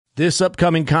This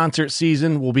upcoming concert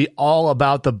season will be all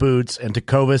about the boots, and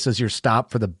Tecovas is your stop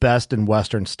for the best in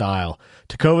Western style.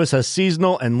 Tecovas has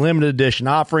seasonal and limited edition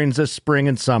offerings this spring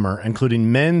and summer,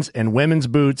 including men's and women's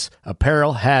boots,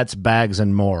 apparel, hats, bags,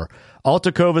 and more. All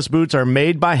Tecovas boots are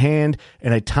made by hand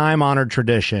in a time-honored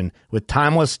tradition with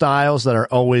timeless styles that are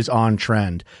always on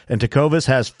trend. And Tecovas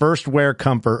has first wear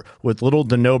comfort with little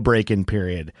to no break-in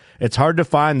period. It's hard to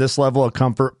find this level of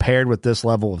comfort paired with this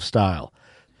level of style.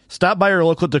 Stop by your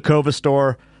local Tecovas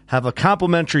store, have a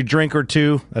complimentary drink or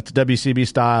two, that's WCB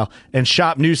style, and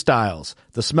shop new styles.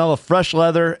 The smell of fresh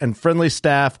leather and friendly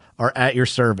staff are at your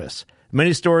service.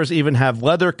 Many stores even have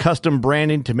leather custom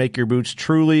branding to make your boots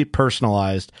truly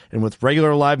personalized. And with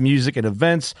regular live music and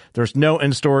events, there's no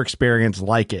in-store experience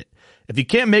like it. If you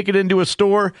can't make it into a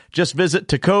store, just visit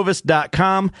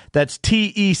tecovas.com. That's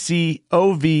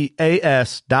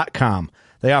TECOVAS.com.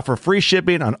 They offer free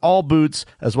shipping on all boots,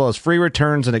 as well as free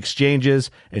returns and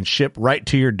exchanges, and ship right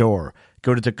to your door.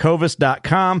 Go to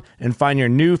tecovas.com and find your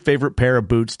new favorite pair of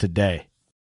boots today.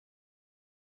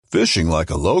 Fishing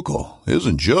like a local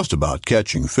isn't just about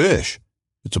catching fish.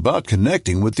 It's about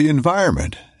connecting with the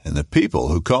environment and the people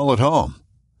who call it home.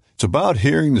 It's about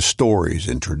hearing the stories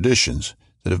and traditions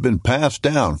that have been passed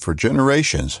down for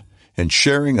generations and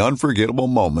sharing unforgettable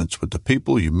moments with the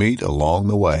people you meet along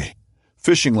the way.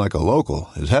 Fishing like a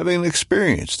local is having an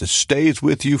experience that stays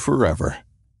with you forever.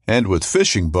 And with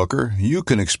Fishing Booker, you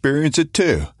can experience it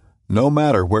too, no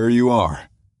matter where you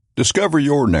are. Discover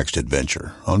your next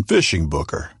adventure on Fishing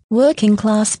Booker. Working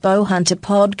Class Bowhunter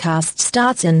podcast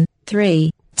starts in 3,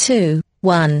 2,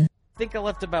 1. I think I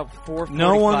left about 4:45.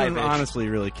 No one honestly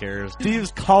really cares.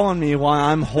 Steve's calling me while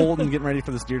I'm holding, getting ready for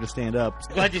this deer to stand up.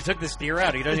 Glad you took this deer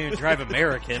out. He doesn't even drive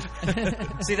American.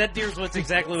 See, that deer's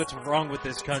exactly what's wrong with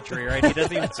this country, right? He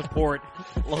doesn't even support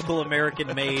local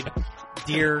American-made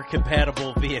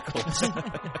deer-compatible vehicles.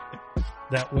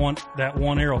 That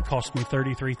one arrow cost me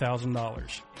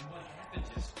 $33,000.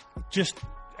 Just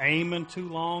aiming too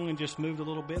long and just moved a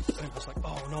little bit. It was like,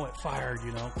 oh no, it fired,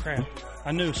 crap.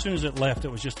 I knew as soon as it left, it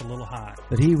was just a little high.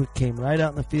 But he came right out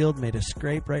in the field, made a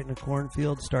scrape right in the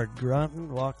cornfield, started grunting,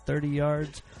 walked 30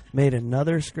 yards, made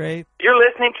another scrape. You're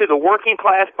listening to the Working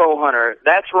Class Bowhunter.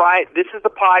 That's right. This is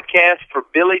the podcast for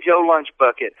Billy Joe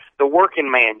Lunchbucket, the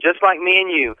working man, just like me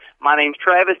and you. My name's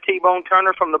Travis T-Bone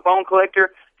Turner from the Bone Collector.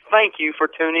 Thank you for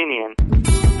tuning in.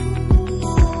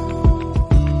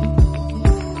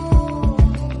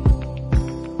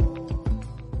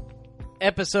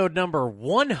 Episode number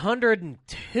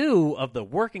 102 of the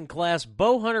Working Class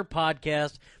Bowhunter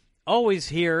podcast. Always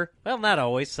here, well, not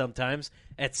always, sometimes,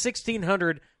 at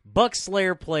 1600 Buck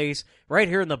Slayer Place, right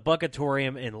here in the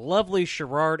Buckatorium in lovely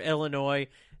Sherrard, Illinois.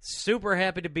 Super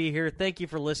happy to be here. Thank you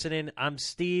for listening. I'm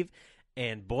Steve,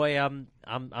 and boy, I'm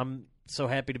so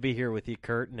happy to be here with you,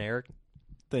 Kurt and Eric.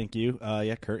 Thank you.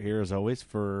 Kurt here as always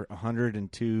for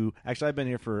 102. Actually, I've been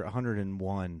here for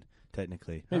 101.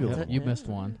 Technically, maybe you missed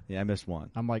one. Yeah, I missed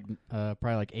one. I'm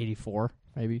probably like 84,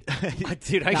 maybe.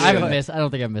 Dude, I haven't missed. I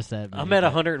don't think I missed that. I'm at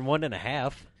 101 and a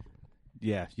half.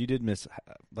 Yeah, you did miss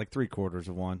like 3/4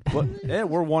 of one. But yeah,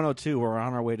 we're 102. We're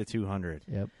on our way to 200.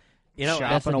 Yep.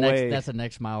 That's the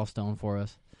next milestone for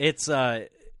us. It's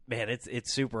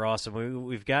it's super awesome.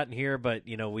 We've gotten here, but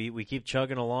we keep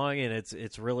chugging along, and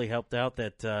it's really helped out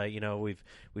that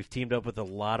we've teamed up with a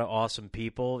lot of awesome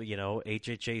people.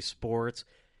 HHA Sports.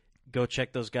 Go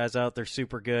check those guys out. They're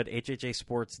super good.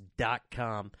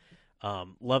 HHAsports.com.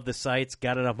 Love the sights.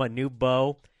 Got it on my new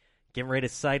bow. Getting ready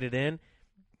to sight it in.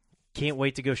 Can't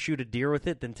wait to go shoot a deer with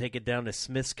it, then take it down to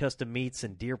Smith's Custom Meats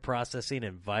and Deer Processing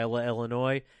in Viola,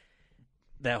 Illinois.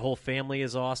 That whole family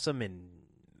is awesome, and,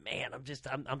 man,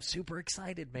 I'm super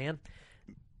excited, man.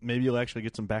 Maybe you'll actually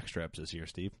get some backstraps this year,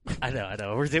 Steve. I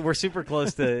know. We're super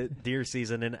close to deer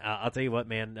season, and I'll tell you what,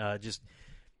 man, just –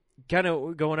 kind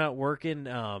of going out working,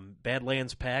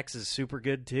 Badlands Packs is super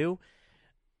good too.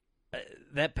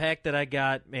 That pack that I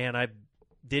got, man,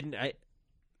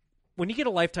 when you get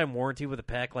a lifetime warranty with a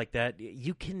pack like that,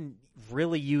 you can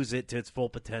really use it to its full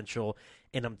potential.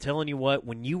 And I'm telling you what,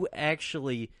 when you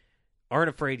actually aren't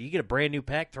afraid, you get a brand new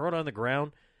pack, throw it on the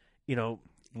ground, Well,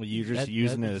 you're just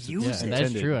using it as it's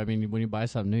intended. That's true. I mean, when you buy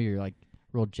something new, you're like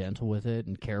real gentle with it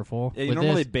and careful. Yeah, you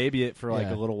normally baby it for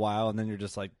a little while, and then you're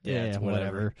just like, it's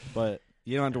whatever. But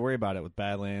you don't have to worry about it with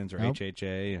Badlands or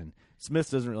HHA, and Smith's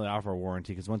doesn't really offer a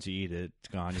warranty because once you eat it, it's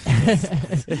gone. You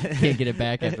can't get it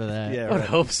back after that. I would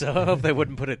hope so. I hope they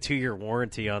wouldn't put a 2-year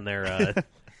warranty on their a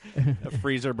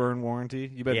freezer burn warranty.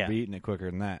 You better be eating it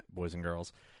quicker than that, boys and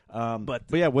girls. But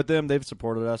yeah, with them, they've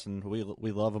supported us, and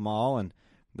we love them all, and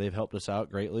they've helped us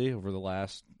out greatly over the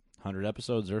last 100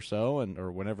 episodes or so,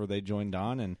 or whenever they joined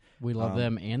on. And we love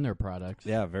them and their products.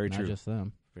 Yeah, very not true. Not just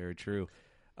them. Very true.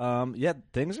 Yeah,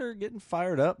 things are getting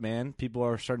fired up, man. People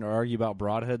are starting to argue about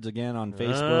broadheads again on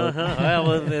Facebook.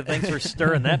 Well, thanks for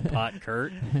stirring that pot,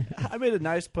 Kurt. I made a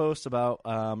nice post about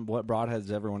what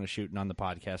broadheads everyone is shooting on the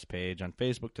podcast page on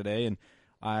Facebook today, and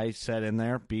I said in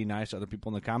there, be nice to other people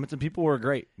in the comments, and people were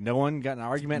great. No one got an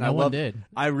argument. No one did.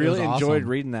 I really enjoyed awesome.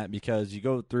 reading that because you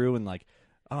go through and like,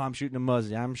 oh, I'm shooting a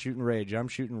Muzzy, I'm shooting Rage, I'm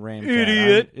shooting Ram.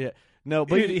 Idiot. Yeah. No,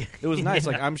 but it was nice.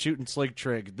 Like, I'm shooting Slick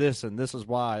Trig, this, and this is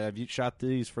why. I've shot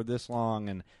these for this long,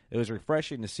 and it was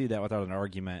refreshing to see that without an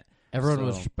argument. Everyone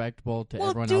was respectable to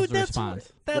everyone else's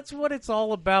response. That's what it's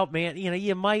all about, man. You know,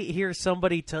 you might hear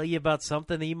somebody tell you about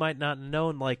something that you might not have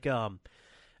known. Like,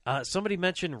 somebody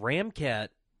mentioned Ramcat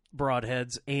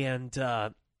broadheads, and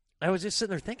I was just sitting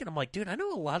there thinking, I'm like, dude, I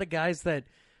know a lot of guys that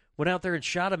went out there and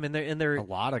shot them, and they're a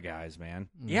lot of guys, man.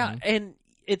 Yeah, and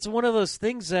it's one of those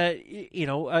things that, you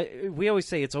know, we always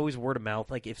say it's always word of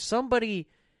mouth. Like, if somebody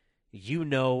you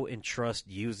know and trust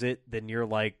use it, then you're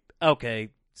like, okay,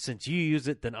 since you use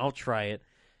it, then I'll try it.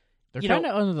 They're kind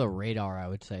of under the radar, I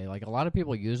would say. Like, a lot of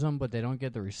people use them, but they don't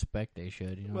get the respect they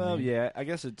should. You know well, what I mean? yeah, I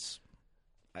guess it's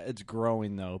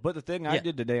growing, though. But the thing I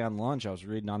did today on lunch, I was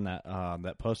reading on that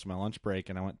post on my lunch break,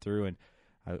 and I went through and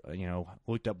I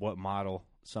looked up what model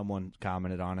someone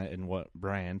commented on it and what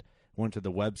brand, went to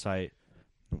the website,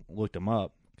 looked them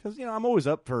up, because I'm always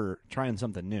up for trying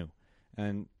something new.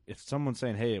 And if someone's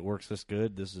saying, hey, it works this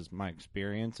good, this is my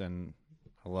experience and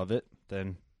I love it,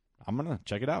 then I'm gonna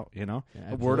check it out. Yeah,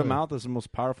 word of mouth is the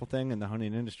most powerful thing in the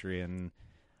hunting industry. And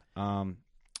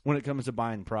when it comes to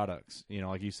buying products,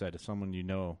 like you said, if someone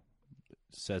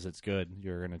says it's good,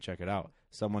 you're gonna check it out.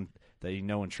 Someone that you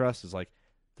know and trust is like,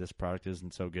 this product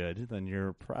isn't so good, then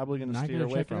you're probably gonna steer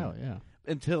away from it. Yeah.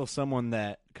 Until someone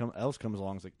that else comes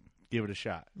along is like, give it a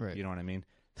shot. Right. You know what I mean?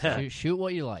 Shoot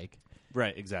what you like.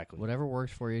 Right, exactly. Whatever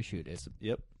works for you, shoot it.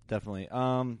 Yep, definitely.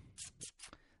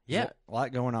 Yeah, a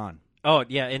lot going on. Oh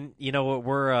yeah, and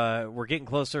we're getting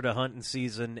closer to hunting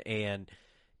season, and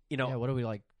what are we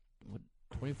like?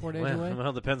 24 days away? Well,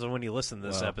 it depends on when you listen to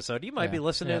this episode. You might be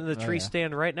listening in the tree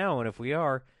stand right now, and if we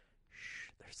are,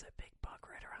 there's that big buck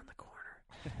right around the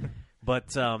corner.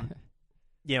 But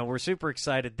we're super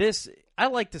excited. I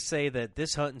like to say that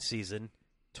this hunting season,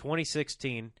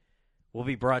 2016, will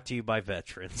be brought to you by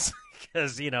veterans.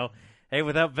 Because, hey,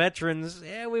 without veterans,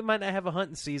 we might not have a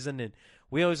hunting season. And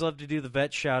we always love to do the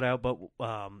vet shout-out, but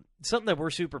something that we're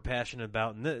super passionate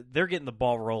about, and they're getting the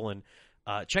ball rolling.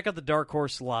 Check out the Dark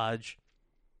Horse Lodge.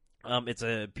 It's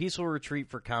a peaceful retreat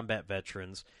for combat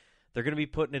veterans. They're going to be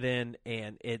putting it in,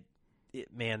 and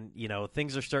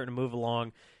things are starting to move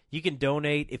along. You can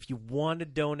donate. If you want to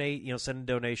donate, send a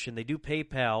donation. They do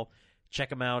PayPal. Check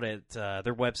them out at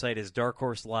their website is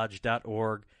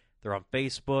darkhorselodge.org. They're on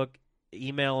Facebook.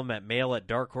 Email them at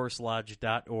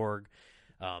mail@darkhorselodge.org.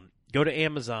 Go to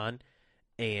Amazon,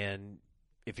 and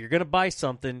if you're going to buy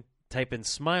something, type in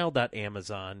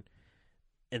smile.amazon,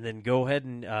 and then go ahead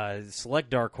and select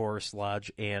Dark Horse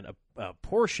Lodge, and a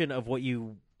portion of what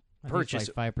you purchase.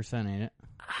 It's like 5%, ain't it?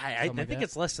 I think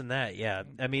it's less than that. Yeah,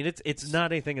 I mean it's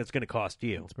not anything that's going to cost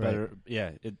you. It's better.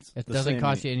 Yeah, it doesn't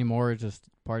cost you any more. It's just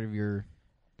part of your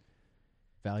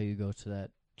value goes to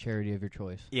that charity of your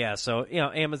choice. Yeah, so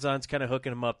Amazon's kind of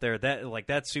hooking them up there.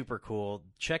 That's super cool.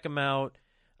 Check them out.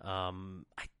 I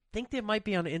think they might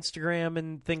be on Instagram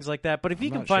and things like that. But if you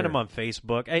can find them on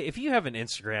Facebook, if you have an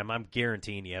Instagram, I'm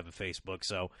guaranteeing you have a Facebook.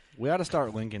 So we ought to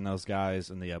start linking those guys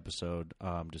in the episode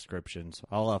descriptions.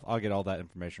 I'll get all that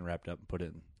information wrapped up and put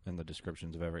it in the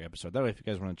descriptions of every episode. That way, if you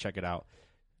guys want to check it out,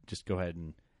 just go ahead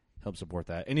and help support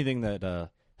that. Anything that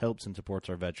helps and supports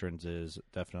our veterans is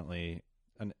definitely,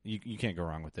 and you can't go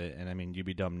wrong with it. And I mean, you'd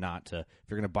be dumb not to. If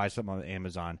you're going to buy something on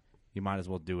Amazon, you might as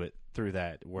well do it through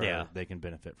that where they can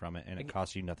benefit from it, and it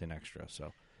costs you nothing extra.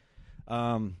 So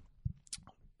on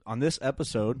this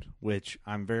episode, which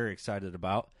I'm very excited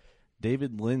about,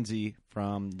 David Lindsey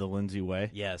from the Lindsey Way.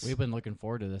 Yes. We've been looking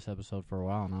forward to this episode for a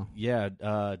while now. Yeah,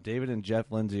 David and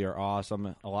Jeff Lindsey are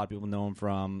awesome. A lot of people know him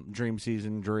from Dream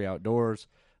Season, Drury Outdoors.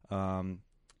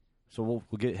 So we'll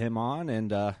get him on and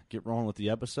get rolling with the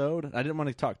episode. I didn't want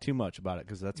to talk too much about it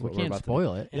because that's what we're about to do. We can't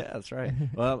spoil it. Yeah, that's right.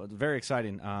 Well, very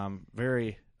exciting.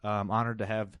 Very honored to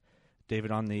have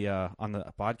David on the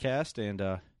podcast, and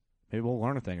maybe we'll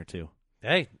learn a thing or two.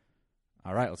 Hey.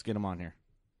 All right, let's get him on here.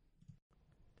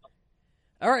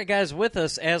 All right, guys, with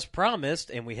us as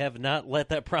promised, and we have not let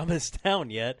that promise down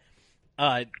yet,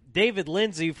 David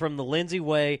Lindsey from the Lindsey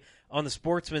Way on the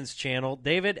Sportsman's Channel.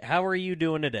 David, how are you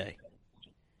doing today?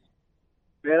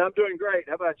 Man, I'm doing great.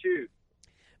 How about you?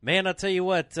 Man, I'll tell you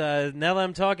what, now that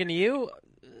I'm talking to you,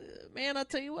 man, I'll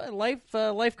tell you what,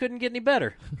 life couldn't get any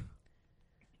better.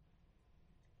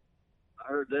 I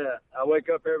heard that. I wake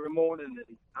up every morning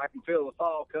and I can feel the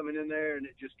fall coming in there, and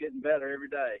it's just getting better every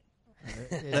day.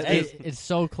 It's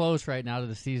so close right now to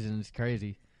the season. It's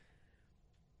crazy.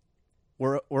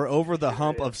 We're over the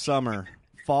hump of summer.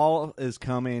 Fall is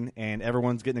coming, and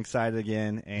everyone's getting excited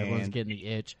again. And Everyone's getting the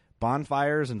itch.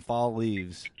 Bonfires and fall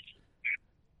leaves.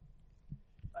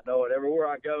 I know it. Everywhere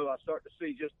I go, I start to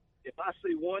see just, if I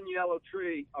see one yellow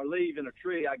tree or leaf in a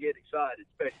tree, I get excited,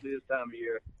 especially this time of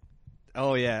year.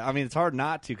 Oh, yeah. I mean, it's hard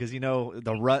not to because,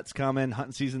 the rut's coming,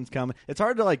 hunting season's coming. It's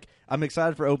hard to, I'm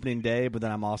excited for opening day, but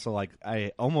then I'm also,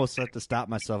 I almost have to stop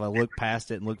myself. I look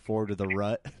past it and look forward to the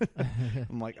rut.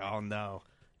 I'm like, oh, no.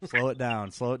 Slow it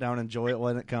down. Enjoy it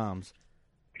when it comes.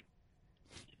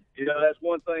 That's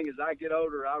one thing. As I get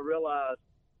older, I realize,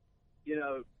 you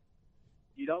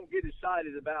don't get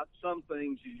excited about some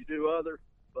things as you do others,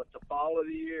 but the fall of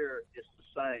the year is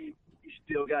the same. You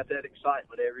still got that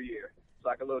excitement every year. It's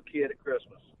like a little kid at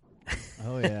Christmas.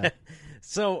 Oh yeah.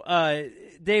 So,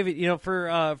 David,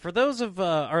 for those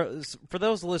for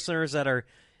those listeners that are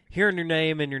hearing your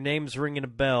name and your name's ringing a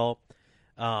bell,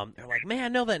 they're like, "Man, I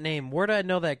know that name. Where do I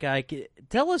know that guy?"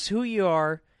 Tell us who you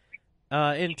are,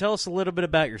 and tell us a little bit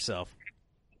about yourself.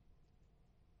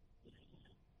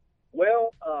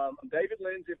 Well, I'm David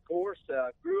Lindsey, of course.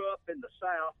 Grew up in the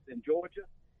South in Georgia,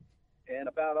 and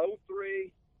about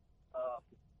 2003.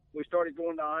 We started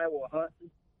going to Iowa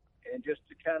hunting, and just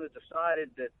kind of decided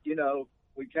that,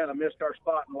 we kind of missed our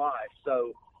spot in life.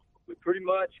 So we pretty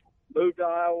much moved to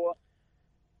Iowa,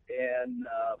 and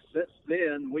since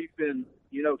then we've been,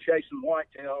 chasing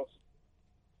whitetails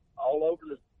all over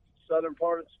the southern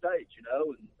part of the state,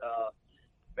 and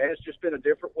man, it's just been a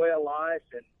different way of life,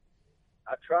 and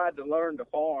I tried to learn to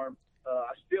farm.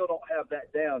 I still don't have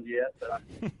that down yet, but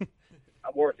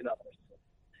I'm working on it.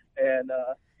 And,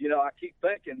 I keep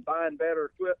thinking buying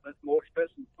better equipment, more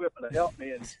expensive equipment to help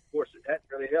me. And, of course, it hasn't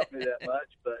really helped me that much.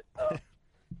 But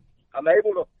I'm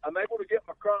able to get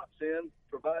my crops in,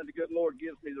 provided the good Lord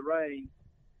gives me the rain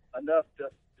enough to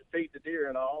feed the deer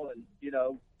and all and,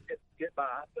 get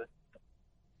by. But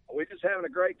we're just having a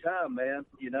great time, man,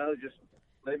 just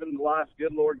living the life the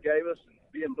good Lord gave us and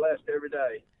being blessed every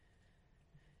day.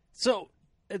 So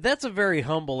that's a very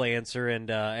humble answer, and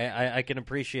I can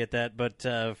appreciate that. But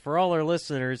for all our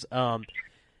listeners,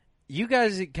 you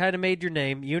guys kind of made your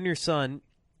name. You and your son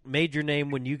made your name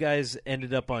when you guys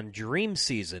ended up on Dream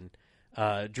Season,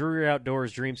 Drury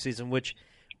Outdoors Dream Season, which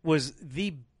was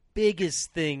the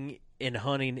biggest thing in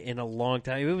hunting in a long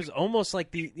time. It was almost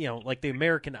like the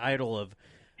American Idol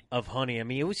of hunting. I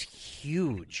mean, it was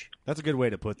huge. That's a good way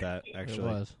to put that, actually. It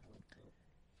was.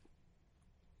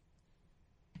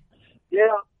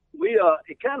 Yeah,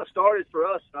 it kind of started for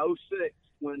us in 2006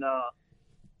 when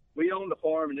we owned a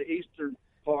farm in the eastern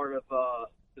part of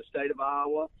the state of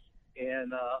Iowa,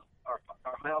 and our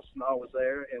house and all was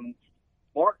there, and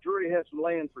Mark Drury had some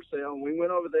land for sale, and we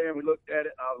went over there and we looked at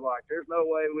it, and I was like, there's no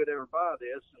way we'd ever buy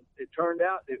this. And it turned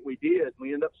out that we did.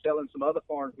 We ended up selling some other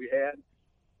farms we had.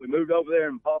 We moved over there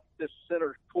and bought this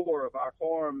center core of our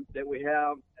farm that we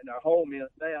have and our home in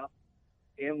now,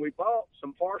 and we bought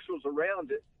some parcels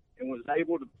around it and was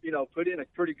able to, put in a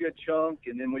pretty good chunk,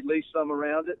 and then we leased some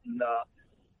around it. And,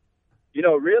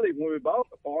 really when we bought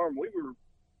the farm, we were,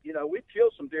 we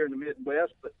killed some deer in the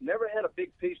Midwest, but never had a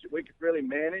big piece that we could really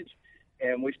manage.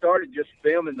 And we started just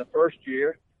filming the first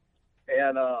year,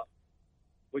 and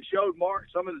we showed Mark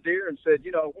some of the deer and said,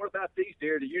 what about these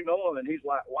deer? Do you know them? And he's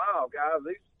like, wow, guys,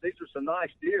 these are some nice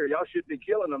deer. Y'all should be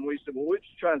killing them. We said, well, we're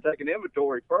just trying to take an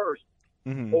inventory first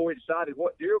before we decided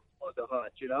what deer we wanted to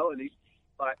hunt, And he's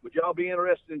like, would y'all be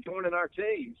interested in joining our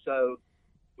team? So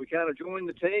we kind of joined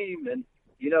the team, and,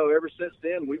 ever since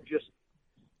then, we've just,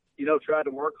 tried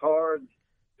to work hard.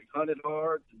 We've hunted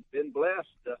hard and been blessed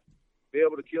to be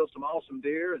able to kill some awesome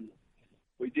deer. And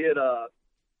we did a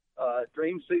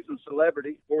Dream Season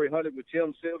Celebrity where we hunted with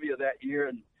Tim Sylvia that year.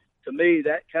 And to me,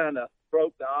 that kind of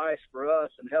broke the ice for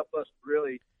us and helped us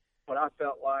really, what I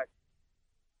felt like,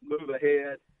 move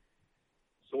ahead,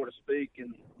 so to speak,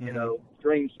 in,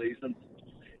 Dream Season.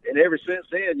 And ever since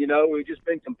then, we've just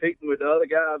been competing with the other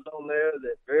guys on there that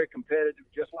are very competitive,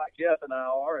 just like Jeff and I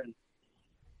are. And,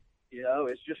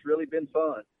 it's just really been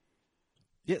fun.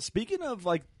 Yeah, speaking of,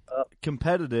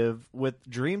 competitive with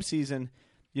Dream Season,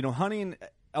 hunting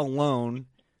alone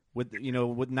with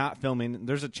not filming,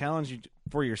 there's a challenge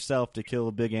for yourself to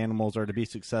kill big animals or to be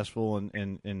successful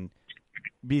and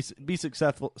be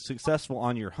successful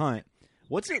on your hunt.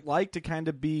 What's it like to kind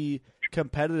of be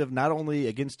competitive, not only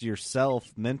against yourself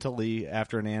mentally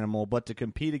after an animal, but to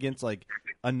compete against like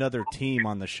another team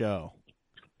on the show?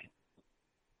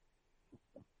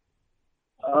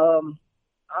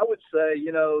 I would say,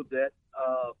 that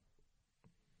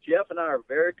Jeff and I are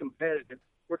very competitive.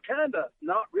 We're kind of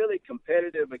not really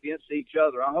competitive against each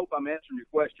other. I hope I'm answering your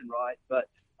question right. But,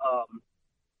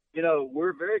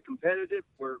 we're very competitive.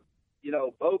 We're,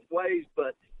 both ways.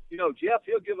 But, Jeff,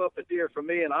 he'll give up a deer for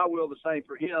me, and I will the same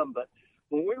for him. But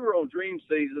when we were on dream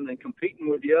season and competing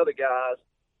with the other guys,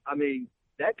 I mean,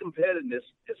 that competitiveness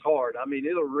is hard. I mean,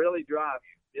 it'll really drive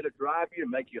you. It'll drive you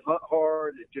and make you hunt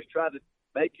hard and just try to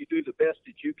make you do the best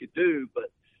that you could do.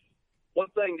 But one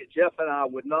thing that Jeff and I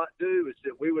would not do is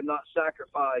that we would not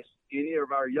sacrifice any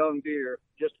of our young deer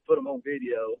just to put them on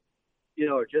video,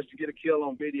 or just to get a kill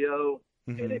on video.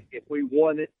 Mm-hmm. And if we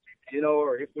won it,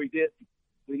 or if we didn't,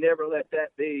 we never let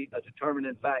that be a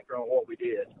determining factor on what we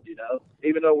did,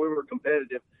 Even though we were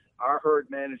competitive, our herd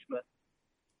management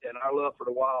and our love for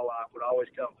the wildlife would always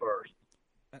come first.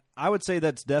 I would say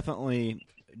that's definitely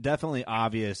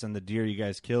obvious in the deer you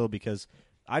guys kill, because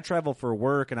I travel for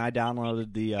work and I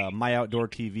downloaded the My Outdoor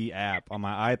TV app on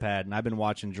my iPad, and I've been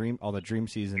watching all the dream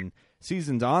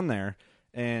seasons on there.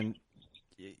 And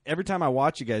every time I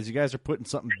watch you guys are putting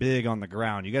something big on the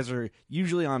ground. You guys are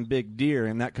usually on big deer,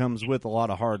 and that comes with a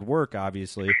lot of hard work,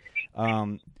 obviously.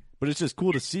 But it's just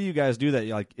cool to see you guys do that.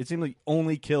 Like, it seems like you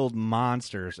only killed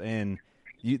monsters, and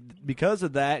because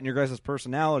of that and your guys'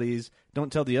 personalities,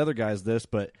 don't tell the other guys this,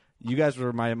 but you guys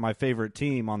were my favorite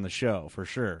team on the show for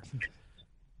sure.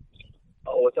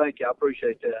 Oh, well, thank you. I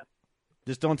appreciate that.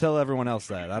 Just don't tell everyone else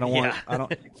that. I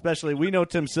don't. Especially, we know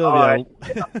Tim Sylvia.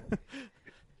 Right.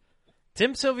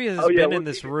 Tim Sylvia has been in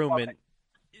this room, and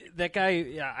that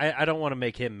guy, I don't want to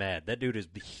make him mad. That dude is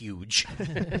huge.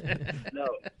 No,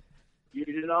 you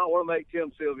do not want to make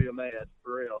Tim Sylvia mad,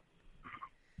 for real.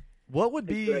 What would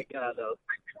He's a great guy, though.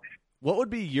 What would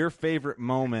be your favorite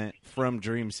moment from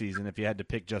dream season if you had to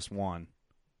pick just one?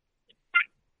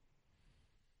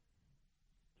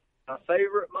 My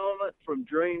favorite moment from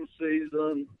dream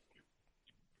season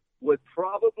would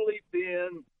probably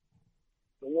been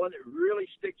the one that really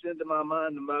sticks into my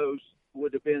mind the most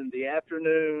would have been the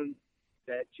afternoon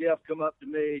that Jeff come up to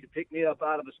me to pick me up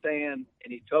out of the stand,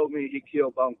 and he told me he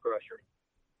killed Bone Crusher.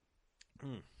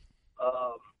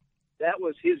 That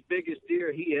was his biggest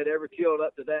deer he had ever killed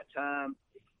up to that time.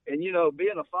 And,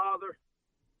 being a father,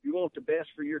 you want the best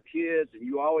for your kids, and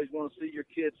you always want to see your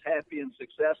kids happy and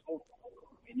successful.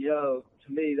 And, to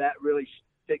me, that really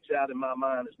sticks out in my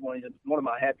mind as one of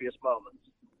my happiest moments.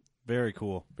 Very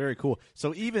cool. Very cool.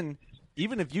 So even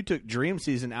if you took dream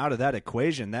season out of that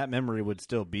equation, that memory would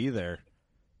still be there.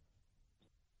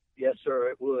 Yes, sir,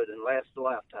 it would, and last a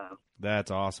lifetime.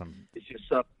 That's awesome. It's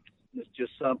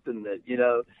just something that,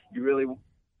 you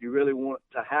really want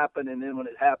to happen, and then when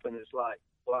it happens, it's like,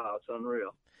 wow, it's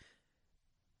unreal.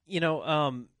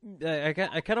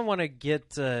 I kind of want to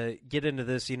get into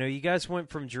this. You guys went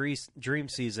from dream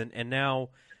season, and now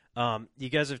you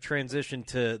guys have transitioned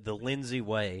to the Lindsey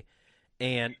way,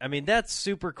 and I mean that's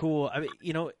super cool. I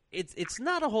mean, it's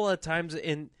not a whole lot of times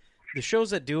in the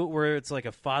shows that do it where it's like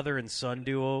a father and son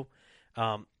duo,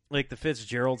 like the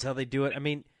Fitzgeralds, how they do it. I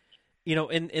mean,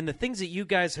 and the things that you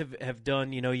guys have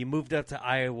done. You moved up to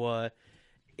Iowa.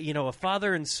 A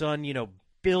father and son.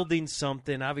 Building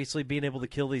something, obviously being able to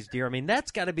kill these deer. I mean, that's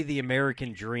got to be the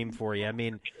American dream for you. I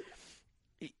mean,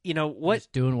 what?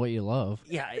 Just doing what you love.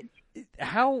 Yeah.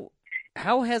 How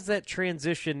has that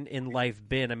transition in life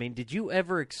been? I mean, did you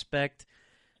ever expect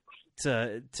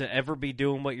to ever be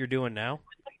doing what you're doing now?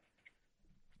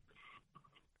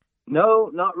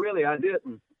 No, not really. I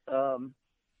didn't.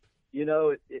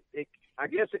 I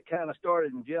guess it kind of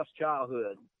started in Jeff's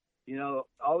childhood.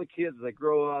 All the kids, they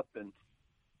grow up, and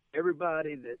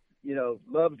everybody that,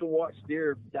 loves to watch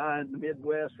deer die in the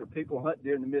Midwest, or people hunt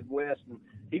deer in the Midwest, and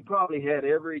he probably had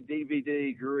every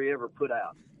DVD Drury ever put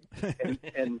out,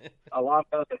 and a lot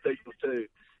of other people too.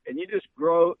 And you just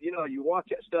grow, you watch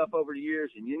that stuff over the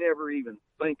years, and you never even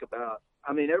think about,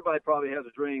 I mean, everybody probably has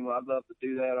a dream, well, I'd love to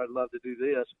do that, I'd love to do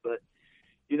this, but,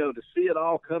 to see it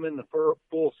all come in the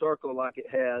full circle like it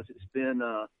has,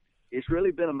 it's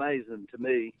really been amazing to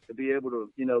me to be able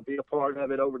to, be a part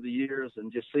of it over the years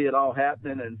and just see it all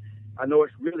happening. And I know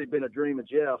it's really been a dream of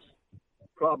Jeff's,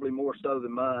 probably more so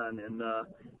than mine. And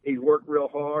he's worked real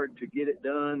hard to get it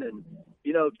done. And,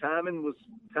 timing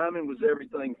was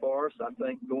everything for us. I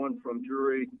think going from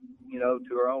Drury,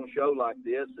 to our own show like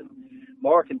this, and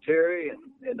Mark and Terry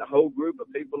and the whole group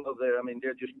of people over there, I mean,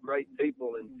 they're just great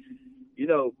people. And,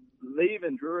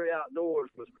 leaving Drury Outdoors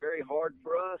was very hard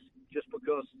for us just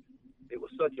because it was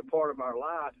such a part of our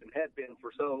life and had been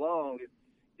for so long,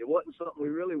 it wasn't something we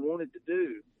really wanted to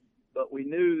do. But we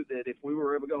knew that if we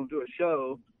were ever going to do a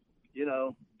show, you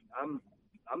know, I'm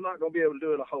not going to be able to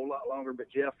do it a whole lot longer, but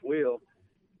Jeff will,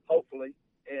 hopefully.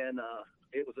 And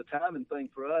it was a timing thing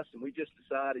for us, and we just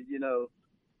decided, you know,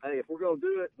 hey, if we're going to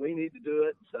do it, we need to do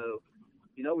it. So,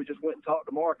 you know, we just went and talked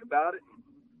to Mark about it.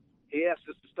 He asked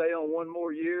us to stay on one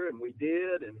more year, and we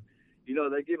did. And, you know,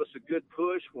 they give us a good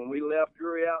push when we left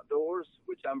Drury Outdoors,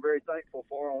 which I'm very thankful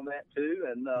for on that too.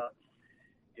 And,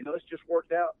 you know, it's just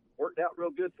worked out real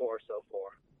good for us so far.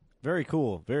 Very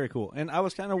cool, very cool. And I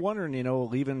was kind of wondering, you know,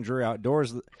 leaving Drury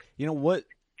Outdoors, you know,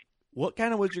 what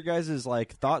kind of was your guys'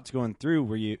 like thoughts going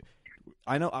through?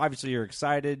 I know obviously you're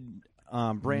excited,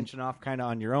 branching off kind of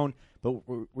on your own, but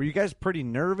were you guys pretty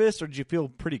nervous, or did you feel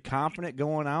pretty confident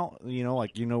going out? You know,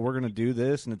 like, you know, we're going to do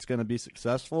this and it's going to be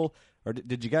successful, or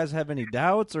did you guys have any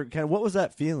doubts, or kind of what was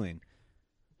that feeling?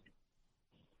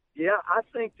 Yeah, I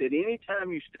think that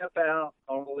anytime you step out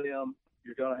on a limb,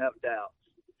 you're going to have doubts.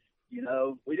 You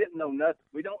know, we don't know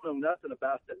nothing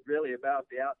about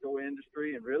the outdoor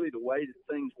industry and really the way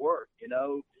that things work. You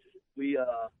know,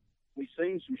 we've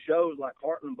seen some shows like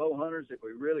Heartland Bowhunters that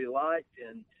we really liked,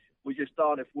 and we just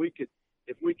thought if we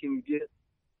can get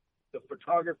the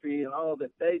photography and all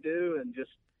that they do and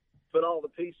just put all the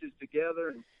pieces together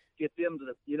and get them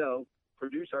to, you know,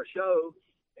 produce our show,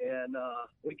 and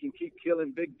we can keep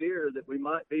killing big deer, that we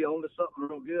might be onto something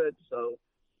real good. So,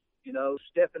 you know,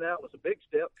 stepping out was a big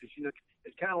step, because, you know,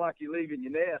 it's kind of like you leaving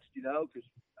your nest, you know, because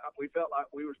we felt like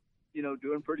we were, you know,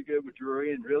 doing pretty good with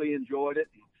Drury and really enjoyed it,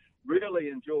 and really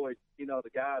enjoyed, you know, the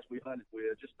guys we hunted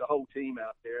with, just the whole team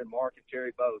out there, and Mark and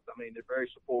Terry both. I mean, they're very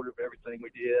supportive of everything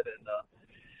we did. And,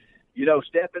 you know,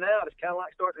 stepping out is kind of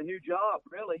like starting a new job,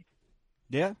 really.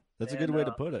 Yeah, that's a good way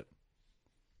to put it.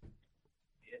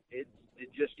 It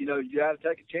just, you know, you got to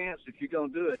take a chance if you're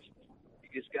going to do it.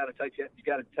 You just got to take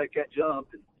that jump.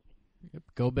 And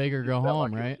go big or go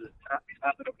home, right?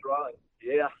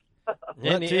 Yeah.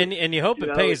 and you hope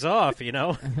it pays off, you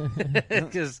know,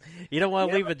 because you don't want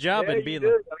to leave a job and be in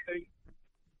the.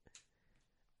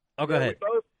 Oh, go ahead.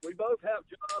 We both have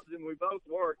jobs and we both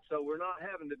work, so we're not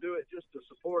having to do it just to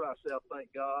support ourselves,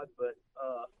 thank God. But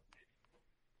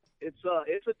it's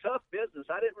a tough business.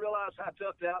 I didn't realize how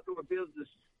tough the outdoor business,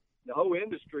 the whole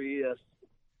industry is,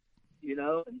 you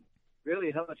know, and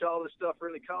really how much all this stuff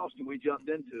really costs, and we jumped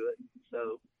into it.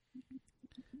 So.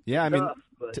 Yeah, I mean,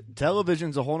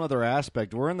 television's a whole other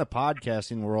aspect. We're in the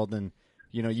podcasting world, and,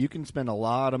 you know, you can spend a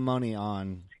lot of money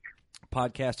on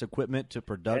podcast equipment to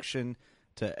production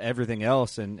to everything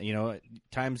else, and, you know,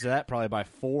 times that probably by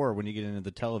 4 when you get into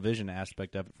the television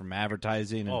aspect of it, from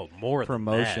advertising and more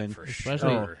promotion. Than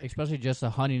that, for especially just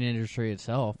the hunting industry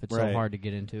itself. It's so hard to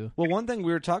get into. Well, one thing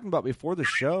we were talking about before the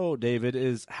show, David,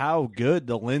 is how good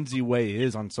the Lindsey way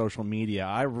is on social media.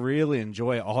 I really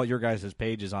enjoy all your guys'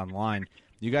 pages online.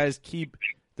 You guys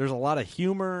there's a lot of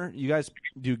humor. You guys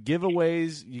do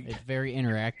giveaways. It's very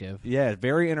interactive. Yeah,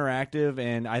 very interactive,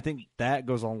 and I think that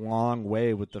goes a long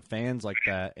way with the fans like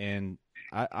that, and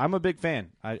I'm a big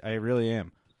fan. I really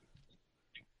am.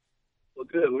 Well,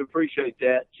 good. We appreciate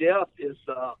that. Jeff is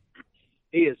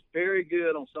he is very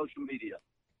good on social media.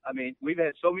 I mean, we've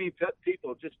had so many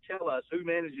people just tell us who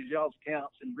manages y'all's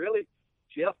accounts, and really,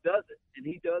 Jeff does it, and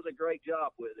he does a great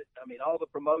job with it. I mean, all the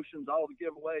promotions, all the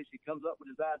giveaways, he comes up with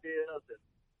his ideas,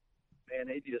 and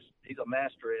man, he's a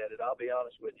master at it. I'll be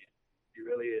honest with you. He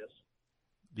really is.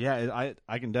 Yeah,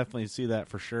 I can definitely see that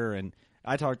for sure. And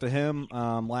I talked to him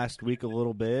last week a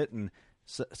little bit and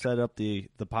set up the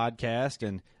podcast,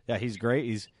 and yeah, he's great.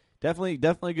 He's definitely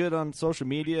good on social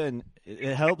media, and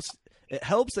it helps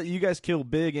that you guys kill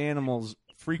big animals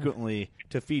frequently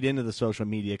to feed into the social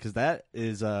media, because that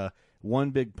is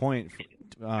one big point,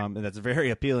 and that's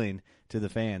very appealing to the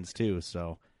fans too.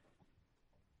 So,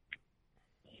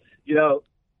 you know,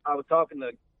 I was talking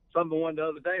to someone the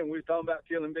other day, and we were talking about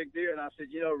killing big deer, and I said,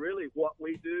 you know, really what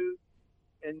we do,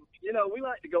 and, you know, we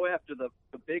like to go after the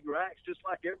big racks just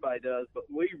like everybody does, but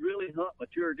we really hunt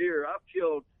mature deer. I've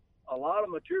killed a lot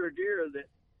of mature deer that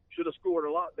should have scored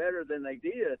a lot better than they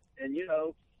did, and, you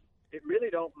know, it really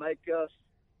don't make us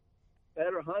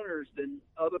better hunters than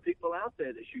other people out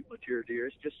there that shoot mature deer.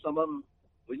 It's just some of them,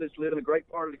 we just live in a great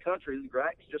part of the country. The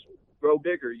racks just grow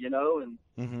bigger, you know,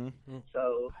 and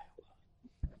so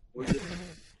that's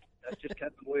just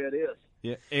kind of the way it is.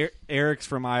 Yeah, Eric's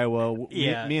from Iowa.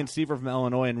 Yeah. Me and Steve are from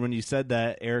Illinois, and when you said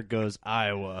that, Eric goes,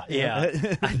 Iowa. Yeah.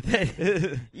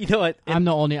 You know what? I'm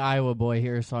the only Iowa boy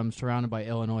here, so I'm surrounded by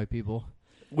Illinois people.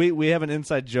 We have an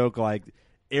inside joke, like,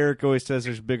 Eric always says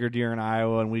there's bigger deer in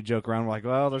Iowa, and we joke around. We're like,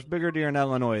 well, there's bigger deer in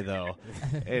Illinois, though.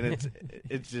 And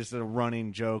it's just a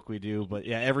running joke we do. But,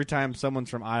 yeah, every time someone's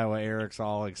from Iowa, Eric's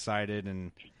all excited,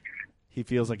 and he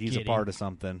feels like he's a part of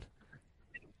something.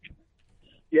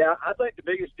 Yeah, I think the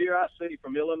biggest deer I see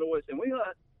from Illinois, and we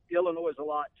hunt Illinois a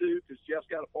lot too, because Jeff's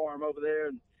got a farm over there.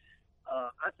 And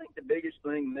I think the biggest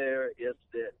thing there is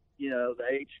that, the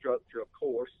age structure, of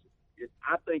course.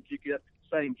 I think you get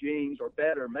the same genes or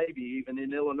better, maybe even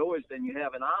in Illinois than you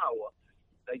have in Iowa.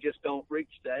 They just don't reach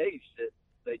the age that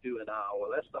they do in Iowa.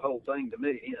 That's the whole thing to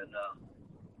me. And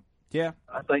yeah,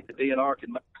 I think the DNR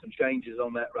can make some changes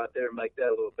on that right there and make that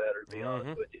a little better, to be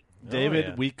honest with you.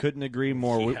 David, we couldn't agree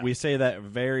more. We say that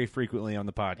very frequently on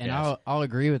the podcast. And I'll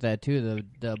agree with that, too.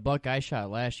 The buck I shot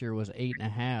last year was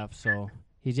 8.5, so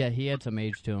he had some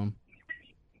age to him.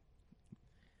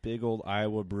 Big old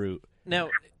Iowa brute. Now,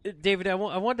 David, I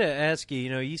wanted to ask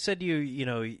you. You said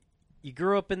you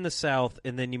grew up in the South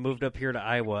and then you moved up here to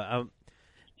Iowa.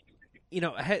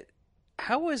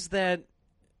 How is that?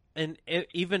 And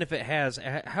even if it has,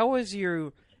 how is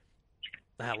your?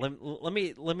 Let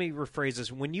me rephrase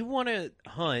this. When you want to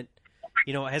hunt,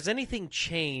 has anything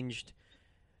changed?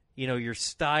 Your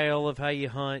style of how you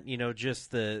hunt.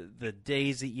 Just the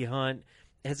days that you hunt.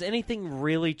 Has anything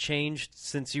really changed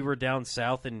since you were down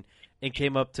south and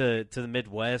came up to the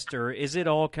Midwest, or is it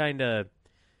all kind of,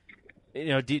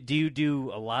 do you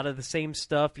do a lot of the same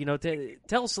stuff?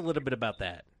 Tell us a little bit about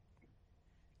that.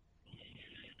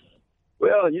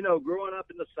 Well, growing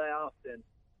up in the South, and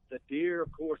the deer,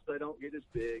 of course, they don't get as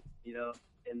big,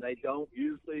 and they don't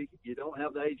usually, you don't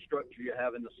have the age structure you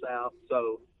have in the South,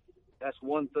 so that's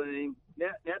one thing.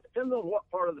 Now it depends on what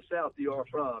part of the South you are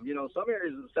from. Some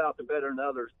areas of the South are better than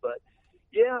others, but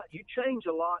yeah, you change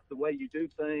a lot the way you do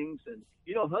things. And,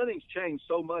 hunting's changed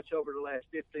so much over the last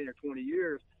 15 or 20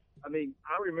 years. I mean,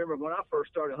 I remember when I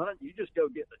first started hunting, you just go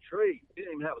get in a tree. You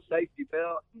didn't even have a safety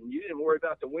belt, and you didn't worry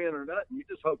about the wind or nothing. You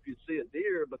just hoped you'd see a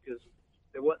deer because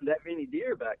there wasn't that many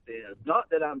deer back then. Not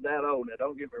that I'm that old now,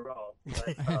 don't get me wrong.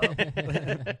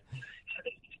 But,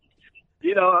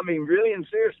 really and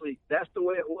seriously, that's the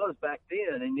way it was back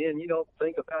then. And then you don't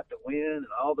think about the wind and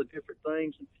all the different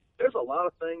things. And there's a lot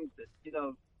of things that,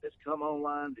 that's come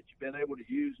online that you've been able to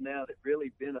use now that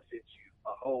really benefits you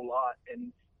a whole lot.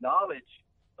 And knowledge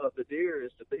of the deer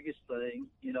is the biggest thing,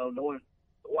 knowing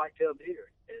the whitetail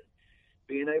deer and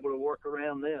being able to work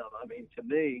around them. I mean, to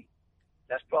me,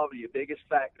 that's probably your biggest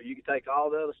factor. You can take all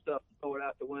the other stuff and throw it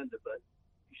out the window, but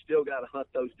you still got to hunt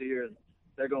those deer, and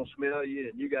they're going to smell you,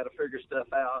 and you got to figure stuff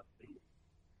out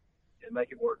and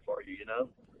make it work for you,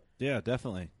 Yeah,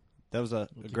 definitely. That was a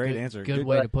great answer. Good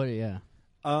way to put it, yeah.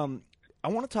 I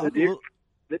want to talk a little...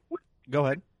 Go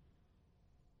ahead.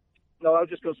 No, I was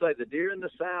just going to say, the deer in the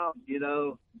South,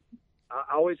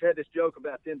 I always had this joke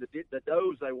about them. The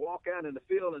does, they walk out in the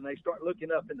field and they start looking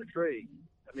up in the tree.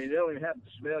 I mean, they don't even have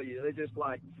to smell you. They just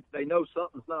they know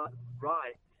something's not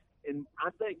right. And I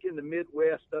think in the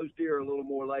Midwest, those deer are a little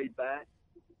more laid back,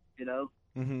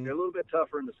 Mm-hmm. They're a little bit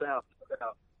tougher in the South.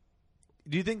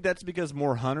 Do you think that's because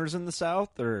more hunters in the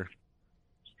South, or?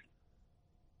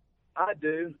 I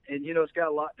do, and it's got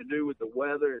a lot to do with the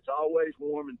weather. It's always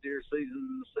warm in deer season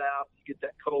in the South. You get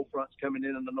that cold fronts coming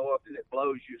in the north, and it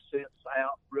blows your scents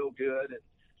out real good. And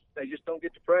they just don't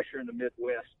get the pressure in the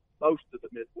Midwest. Most of the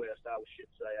Midwest, I should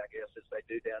say, I guess, as they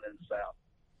do down in the South.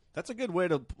 That's a good way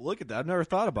to look at that. I've never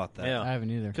thought about that. Yeah. I haven't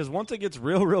either. Because once it gets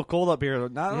real, real cold up here,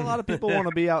 not a lot of people want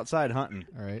to be outside hunting.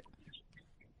 All right.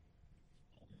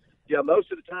 Yeah,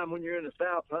 most of the time when you're in the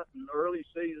South hunting early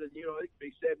season, it can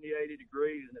be 70, 80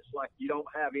 degrees, and it's like you don't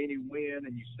have any wind,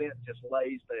 and your scent just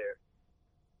lays there.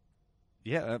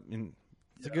 Yeah, I mean,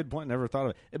 it's a good point. Never thought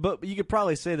of it. But you could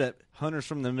probably say that hunters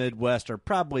from the Midwest are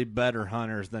probably better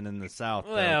hunters than in the South.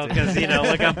 Well, because,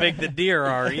 look how big the deer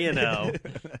are, Yeah.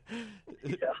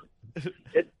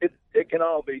 It can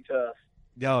all be tough.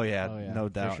 Oh, yeah, no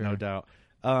doubt, sure. no doubt.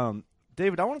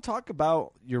 David, I want to talk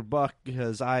about your buck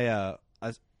because I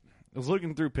was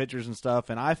looking through pictures and stuff,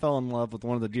 and I fell in love with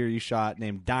one of the deer you shot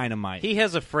named Dynamite. He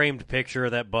has a framed picture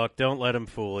of that buck. Don't let him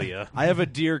fool you. I have a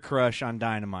deer crush on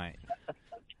Dynamite.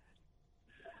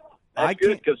 That's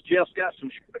good because Jeff's got some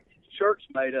shirts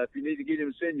made up. You need to get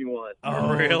him to send you one.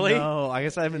 Oh, really? No, I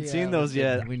guess I haven't seen those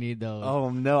yet. We need those. Oh,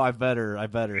 no, I better.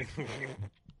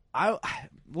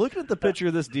 Looking at the picture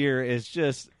of this deer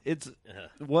it's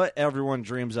what everyone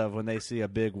dreams of when they see a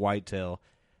big whitetail.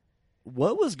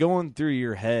 What was going through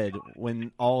your head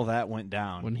when all that went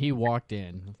down? When he walked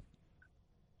in.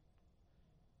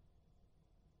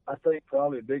 I think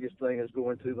probably the biggest thing that's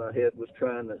going through my head was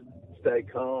trying to stay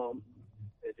calm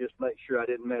and just make sure I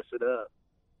didn't mess it up,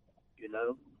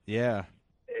 Yeah.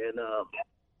 And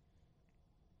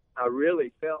I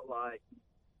really felt like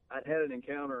I'd had an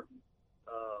encounter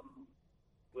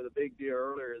with a big deer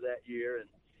earlier that year, and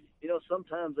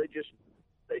sometimes they just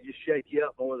shake you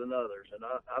up more than others, and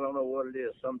I don't know what it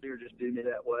is. Some deer just do me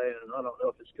that way, and I don't know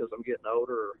if it's because I'm getting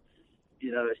older or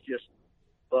it's just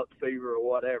buck fever or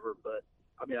whatever. But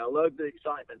I mean, I love the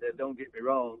excitement. Don't get me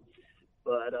wrong,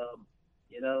 but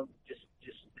just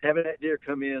having that deer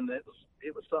come in, it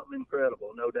was something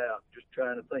incredible, no doubt. Just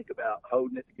trying to think about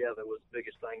holding it together was the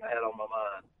biggest thing I had on my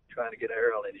mind. Trying to get an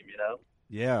arrow in him,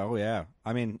 Yeah, oh yeah.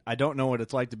 I mean, I don't know what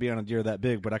it's like to be on a deer that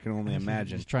big, but I can only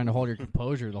imagine. Just trying to hold your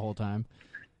composure the whole time.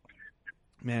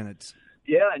 Man, it's...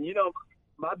 Yeah, and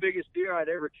my biggest deer I'd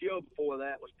ever killed before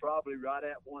that was probably right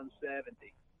at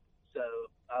 170. So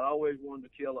I'd always wanted to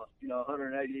kill a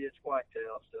 180-inch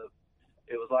whitetail, so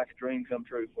it was like a dream come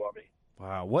true for me.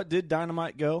 Wow. What did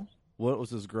Dynamite go? What was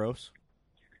his gross?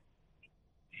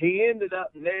 He ended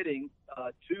up netting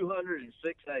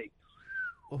 206.8.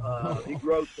 He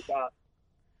grossed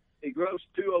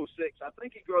 206. I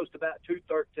think he grossed about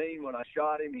 213 when I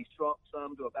shot him. He shrunk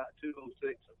some to about 206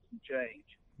 and some change.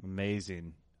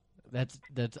 Amazing. That's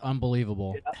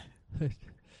unbelievable. Yeah.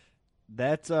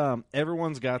 That's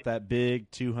everyone's got that big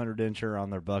 200-incher on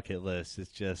their bucket list.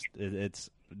 It's just it's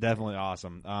definitely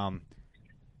awesome. Man,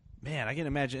 I can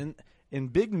imagine in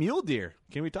big mule deer.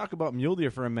 Can we talk about mule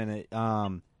deer for a minute?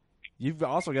 You've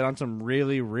also got on some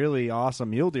really, really awesome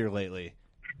mule deer lately.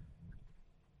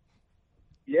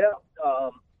 Yeah, a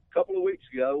couple of weeks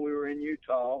ago we were in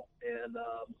Utah, and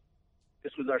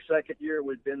this was our second year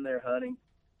we'd been there hunting,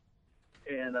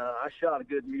 and I shot a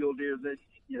good mule deer that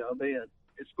then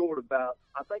it scored about,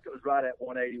 I think it was right at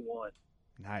 181.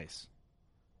 Nice.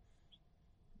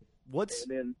 And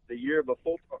then the year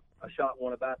before I shot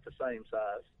one about the same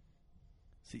size.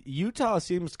 See, Utah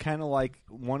seems kind of like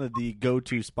one of the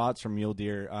go-to spots for mule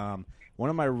deer. One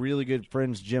of my really good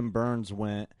friends, Jim Burns,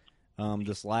 went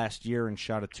this last year and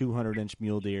shot a 200-inch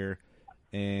mule deer,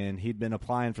 and he'd been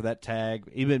applying for that tag.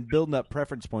 He'd been building up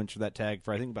preference points for that tag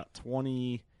for I think about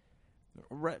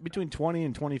between 20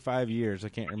 and 25 years. I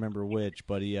can't remember which,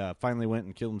 but he finally went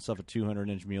and killed himself a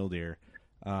 200-inch mule deer.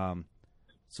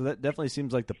 So that definitely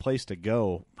seems like the place to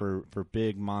go for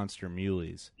big monster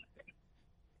muleys.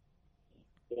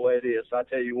 Boy, it is. I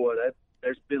tell you what,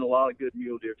 there's been a lot of good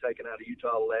mule deer taken out of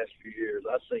Utah the last few years.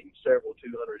 I've seen several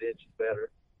 200 inches better.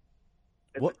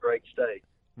 It's a great state.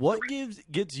 What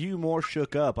gets you more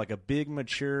shook up, like a big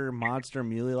mature monster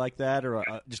muley like that, or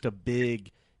just a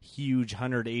big, huge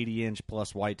 180-inch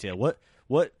plus whitetail?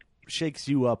 What shakes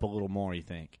you up a little more, you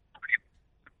think?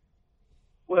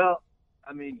 Well,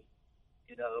 I mean,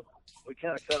 we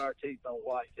kind of cut our teeth on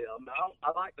whitetail. I mean,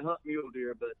 I like to hunt mule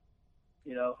deer, but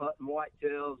hunting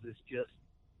whitetails is just,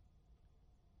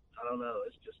 I don't know.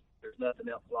 It's just, there's nothing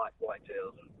else like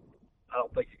whitetails. And I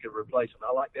don't think you could replace them.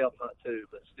 I like to elk hunt too,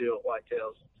 but still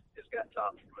whitetails has got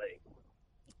tops for me.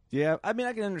 Yeah, I mean,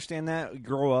 I can understand that.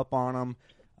 Grow up on them.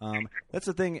 That's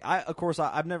the thing.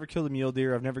 I've never killed a mule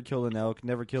deer. I've never killed an elk,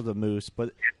 never killed a moose,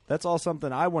 but that's all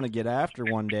something I want to get after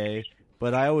one day.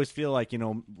 But I always feel like,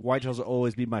 whitetails will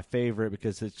always be my favorite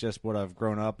because it's just what I've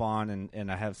grown up on,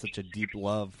 and I have such a deep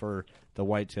love for the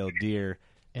whitetail deer.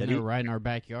 And they're right in our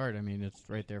backyard. I mean, it's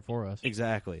right there for us.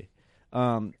 Exactly.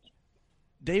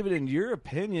 David, in your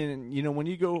opinion, when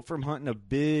you go from hunting a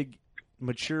big,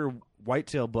 mature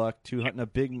whitetail buck to hunting a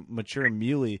big, mature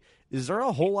muley, is there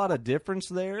a whole lot of difference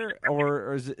there,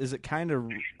 or is it kind of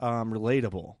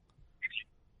relatable?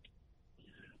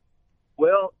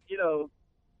 Well,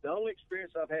 the only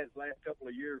experience I've had the last couple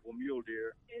of years with mule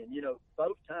deer, and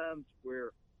both times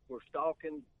we're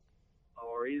stalking,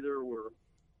 or either we're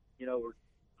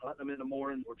hunting them in the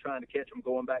morning, we're trying to catch them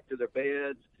going back to their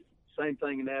beds. Same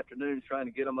thing in the afternoon, trying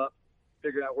to get them up,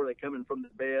 figure out where they're coming from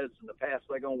their beds and the paths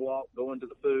they're going to walk, going to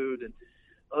the food. And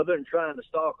other than trying to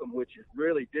stalk them, which is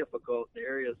really difficult in the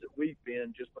areas that we've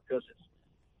been, just because it's,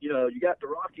 you got the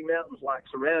Rocky Mountains like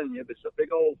surrounding you, but it's a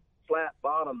big old flat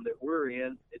bottom that we're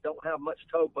in. It don't have much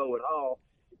topo at all,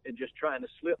 and just trying to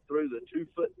slip through the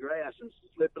 2-foot grass and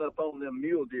slipping up on them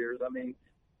mule deers. I mean,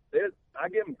 I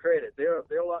give them credit. They're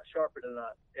a lot sharper than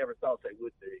I ever thought they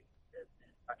would be. And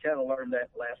I kind of learned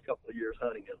that the last couple of years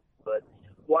hunting them. But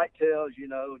whitetails,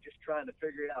 just trying to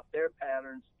figure out their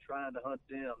patterns, trying to hunt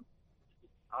them.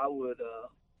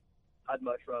 I'd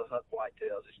much rather hunt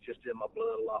whitetails. It's just in my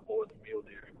blood a lot more than mule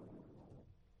deer.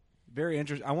 Very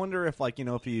interesting. I wonder if,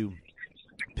 if you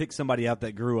pick somebody out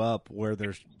that grew up where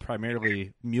there's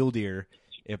primarily mule deer,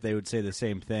 if they would say the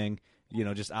same thing,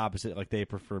 just opposite, like they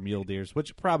prefer mule deers,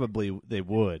 which probably they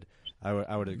would. I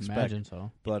would expect. Imagine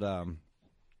so. But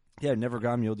Yeah, I've never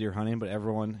gone mule deer hunting, but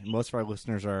most of our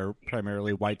listeners are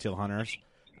primarily whitetail hunters,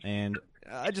 and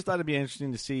I just thought it'd be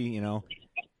interesting to see,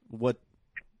 what,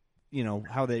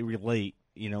 how they relate,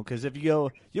 because if you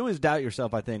go, you always doubt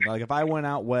yourself. I think, like if I went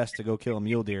out west to go kill a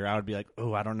mule deer, I would be like,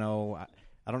 oh, I don't know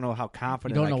how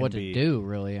confident. You don't know I can what be. to do,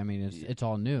 really. I mean, it's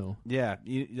all new. Yeah,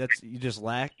 you just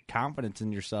lack confidence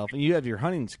in yourself, and you have your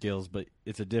hunting skills, but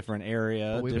it's a different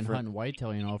area. But we've been hunting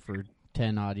whitetail, for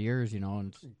 10 odd years,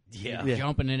 and it's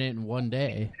jumping in it in one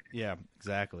day. Yeah,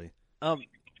 exactly.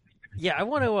 Yeah, I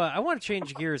want to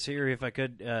change gears here if I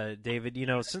could, David.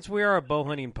 Since we are a bow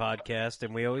hunting podcast,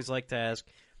 and we always like to ask,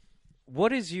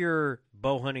 what is your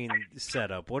bow hunting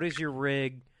setup? What is your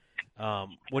rig?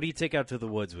 What do you take out to the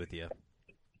woods with you?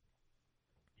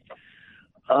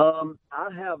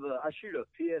 I shoot a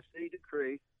PSC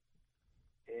decree,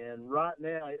 and right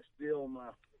now it's still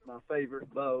my favorite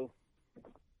bow.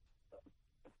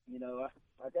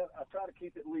 I try to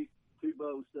keep at least 2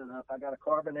 bows set up. I got a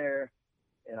Carbonaire,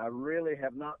 and I really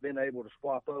have not been able to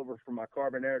swap over from my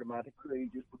Carbonaire to my decree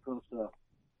just because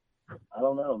I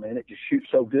don't know, man. It just shoots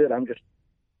so good.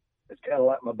 It's kind of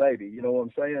like my baby. You know what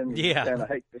I'm saying? Yeah. Kind of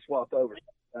hate to swap over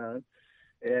sometimes.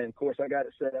 And of course, I got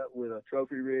it set up with a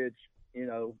Trophy Ridge,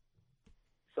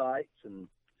 sights, and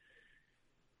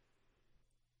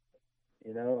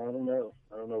I don't know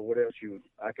what else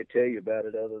I could tell you about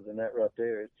it other than that right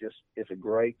there. It's a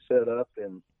great setup,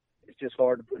 and it's just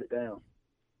hard to put it down.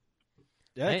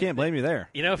 Yeah, I can't blame you there.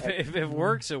 If it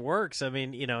works, it works. I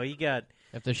mean, you got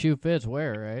if the shoe fits,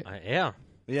 wear right. Yeah.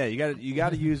 Yeah, you got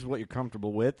to use what you're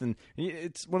comfortable with, and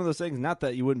it's one of those things. Not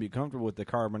that you wouldn't be comfortable with the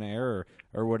Carbonaire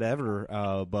or whatever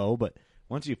bow, but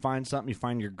once you find something, you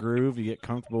find your groove, you get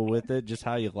comfortable with it, just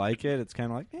how you like it. It's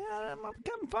kind of like, yeah,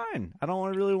 I'm fine. I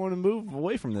don't really want to move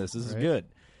away from this. This is good,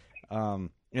 and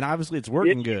obviously it's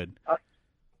working good.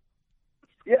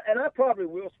 Yeah, and I probably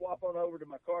will swap on over to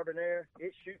my Carbonaire.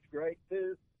 It shoots great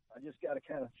too. I just got to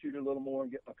kind of shoot a little more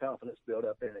and get my confidence built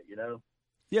up in it.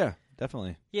 Yeah,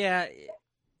 definitely. Yeah.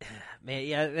 Man,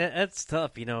 yeah, that's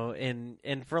tough, and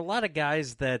for a lot of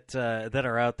guys that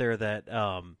are out there that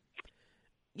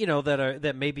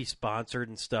that may be sponsored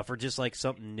and stuff, or just like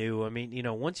something new. I mean,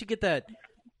 once you get that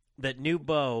new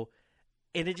bow,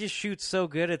 and it just shoots so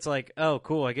good, it's like, oh,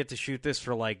 cool, I get to shoot this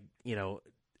for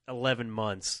 11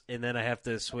 months, and then I have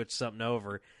to switch something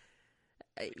over.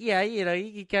 Yeah,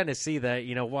 you kind of see that,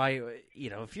 why,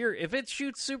 if it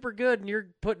shoots super good and you're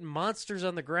putting monsters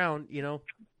on the ground,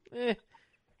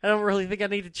 I don't really think I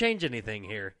need to change anything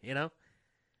here, Yes,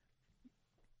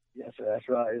 that's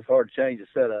right. It's hard to change the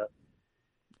setup.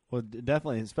 Well,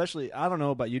 definitely, especially, I don't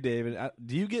know about you, David.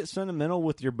 Do you get sentimental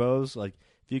with your bows? Like,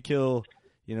 if you kill,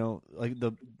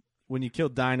 when you kill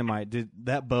Dynamite, did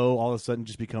that bow all of a sudden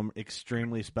just become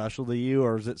extremely special to you,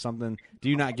 or is it something, do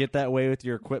you not get that way with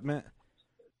your equipment?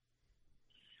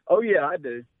 Oh, yeah, I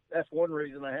do. That's one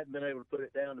reason I hadn't been able to put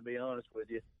it down, to be honest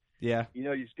with you. Yeah.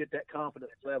 You just get that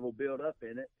confidence level built up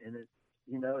in it, and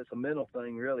it's a mental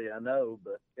thing, really, I know,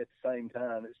 but at the same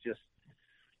time, it's just,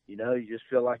 you just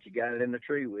feel like you got it in the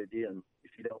tree with you, and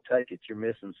if you don't take it, you're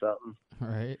missing something.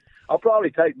 Right. I'll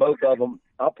probably take both of them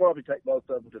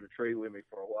to the tree with me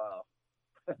for a while.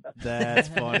 That's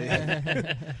funny.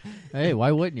 Hey,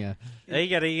 why wouldn't you? Hey,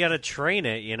 you gotta train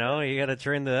it, You gotta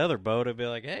train the other bow to be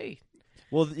like, hey,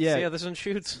 well, yeah. See how this one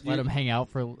shoots? Let them hang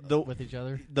out with each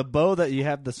other. The bow that you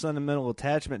have the sentimental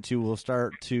attachment to will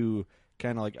start to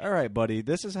kind of like, all right, buddy,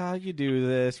 this is how you do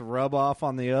this. Rub off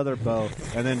on the other bow,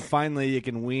 and then finally you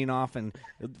can wean off and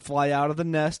fly out of the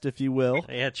nest, if you will.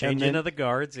 Yeah, change into the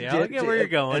guards. Yeah, I get where you're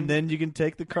going. And then you can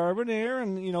take the Carbonaire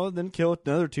and then kill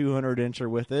another 200-incher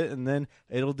with it, and then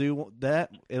it'll do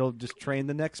that. It'll just train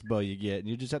the next bow you get, and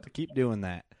you just have to keep doing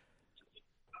that.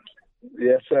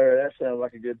 Yes, sir. That sounds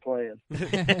like a good plan.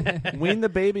 Wean the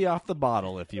baby off the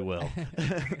bottle, if you will.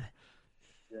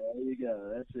 There you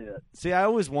go. That's it. See, I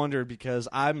always wondered because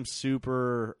I'm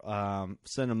super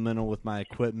sentimental with my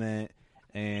equipment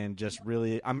and just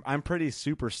really, I'm pretty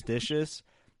superstitious.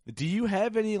 Do you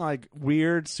have any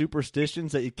weird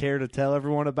superstitions that you care to tell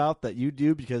everyone about that you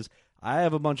do? Because I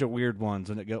have a bunch of weird ones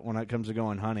when it comes to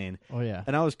going hunting. Oh yeah.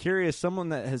 And I was curious, someone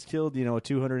that has killed a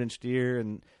 200-inch deer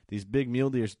and these big mule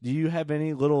deer, do you have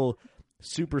any little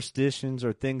superstitions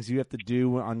or things you have to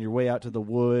do on your way out to the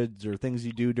woods or things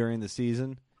you do during the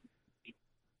season?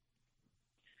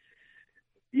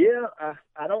 Yeah,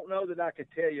 I don't know that I could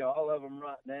tell you all of them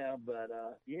right now, but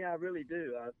yeah, I really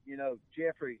do.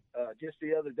 Jeffrey, just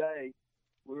the other day,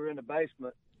 we were in the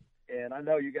basement, and I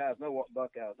know you guys know what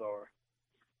buckeyes are.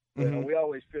 Mm-hmm. We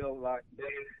always feel like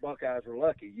buckeyes are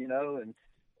lucky, and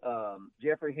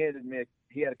Jeffrey handed me,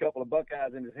 he had a couple of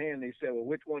buckeyes in his hand, and he said, well,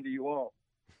 which one do you want?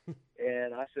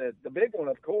 And I said, the big one,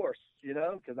 of course,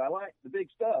 because I like the big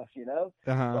stuff,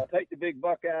 So I take the big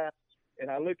buckeye,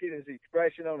 and I look at his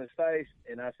expression on his face,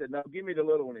 and I said, no, give me the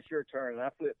little one. It's your turn. And I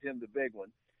flipped him the big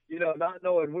one, not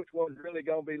knowing which one's really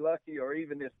going to be lucky or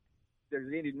even if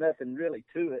there's nothing really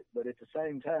to it. But at the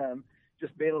same time,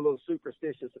 just being a little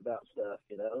superstitious about stuff,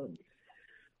 And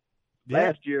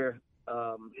last year,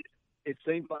 it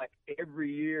seems like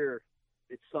every year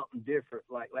it's something different.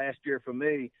 Like last year for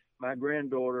me, my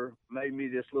granddaughter made me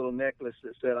this little necklace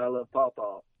that said, I love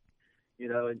Pawpaw,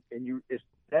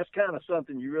 that's kind of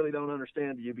something you really don't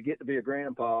understand until you get to be a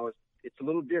grandpa. It's a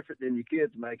little different than your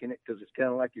kids making it because it's kind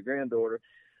of like your granddaughter.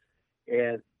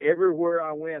 And everywhere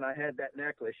I went, I had that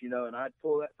necklace, and I'd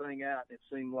pull that thing out, and it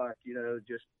seemed like,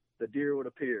 just the deer would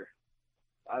appear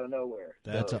out of nowhere.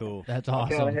 That's cool. That's I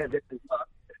awesome. kind of had that.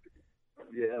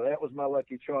 Yeah, that was my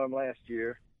lucky charm last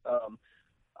year.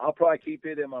 I'll probably keep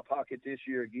it in my pocket this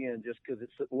year again just because it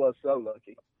was so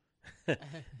lucky.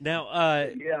 Now,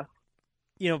 yeah.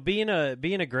 Being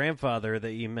a grandfather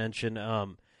that you mentioned,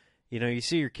 you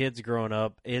see your kids growing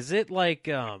up. Is it like,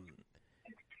 I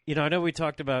know we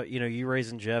talked about, you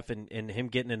raising Jeff and him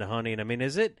getting into hunting. I mean,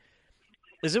 is it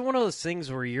one of those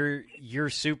things where you're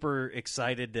super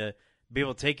excited to be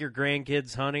able to take your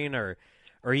grandkids hunting, or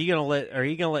are you gonna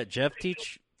let Jeff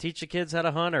teach the kids how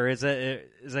to hunt, or is that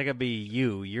gonna be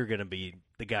you? You're gonna be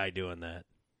the guy doing that.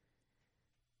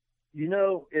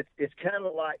 It's kind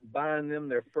of like buying them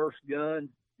their first gun.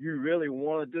 You really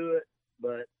want to do it,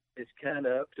 but it's kind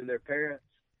of up to their parents,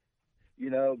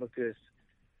 because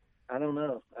I don't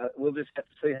know. We'll just have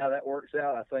to see how that works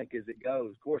out, I think, as it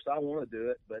goes. Of course, I want to do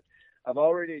it, but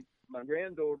my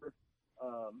granddaughter,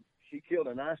 she killed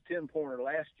a nice 10-pointer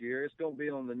last year. It's going to be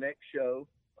on the next show,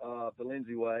 the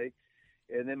Lindsey way.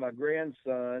 And then my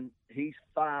grandson, he's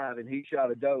 5, and he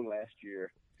shot a doe last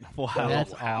year. Wow. So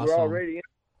That's awesome.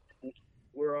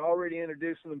 We're already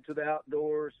introducing them to the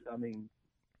outdoors. I mean,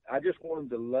 I just want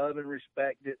them to love and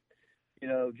respect it,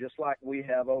 just like we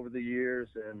have over the years.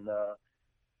 And, I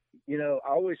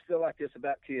always feel like this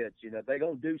about kids. They're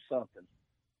going to do something.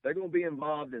 They're going to be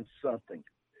involved in something.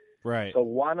 Right. So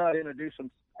why not introduce them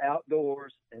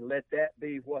outdoors and let that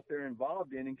be what they're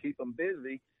involved in and keep them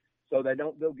busy so they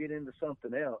don't go get into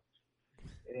something else.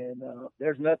 And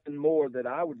there's nothing more that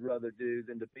I would rather do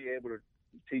than to be able to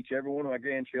teach every one of my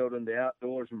grandchildren the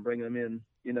outdoors and bring them in,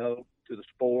 to the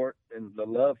sport and the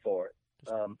love for it.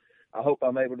 I hope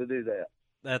I'm able to do that.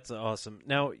 That's awesome.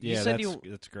 Now, you Yeah, said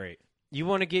that's great. you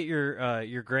want to get your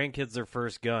grandkids their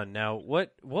first gun. Now,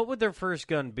 what would their first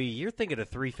gun be? You're thinking a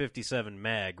 357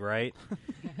 mag, right?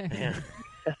 Man.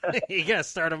 You got to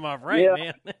start them off right,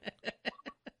 man.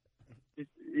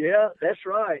 Yeah, that's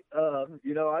right.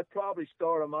 I'd probably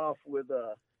start them off with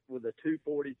a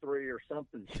 243 or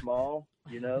something small,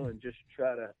 and just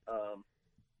try to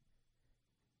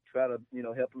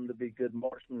help them to be good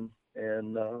marksmen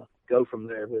and go from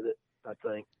there with it, I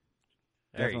think.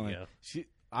 There you go.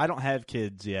 I don't have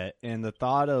kids yet, and the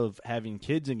thought of having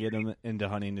kids and getting them into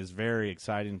hunting is very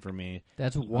exciting for me.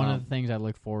 That's one of the things I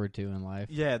look forward to in life.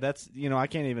 Yeah, that's I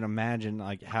can't even imagine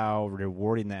like how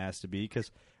rewarding that has to be,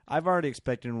 because I've already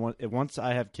expected once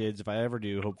I have kids, if I ever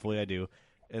do, hopefully I do,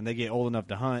 and they get old enough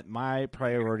to hunt, my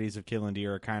priorities of killing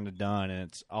deer are kind of done, and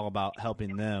it's all about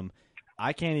helping them.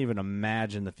 I can't even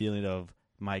imagine the feeling of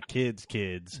my kids'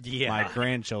 my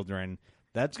grandchildren.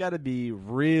 That's got to be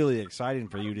really exciting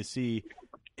for you to see,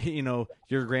 your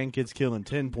grandkids killing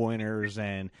 10-pointers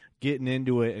and getting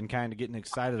into it and kind of getting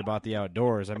excited about the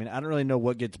outdoors. I mean, I don't really know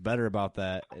what gets better about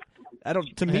that.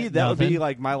 To me, that would be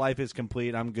like my life is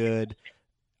complete. I'm good.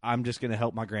 I'm just going to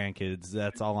help my grandkids.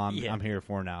 That's all I'm here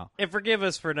for now. And forgive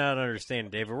us for not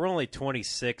understanding, David. We're only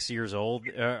 26 years old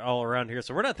all around here,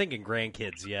 so we're not thinking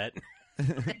grandkids yet.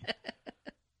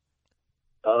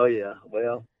 Oh, yeah.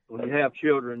 Well, when you have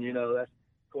children, that's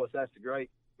the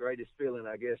greatest feeling,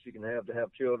 I guess, you can have to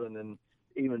have children, and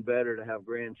even better to have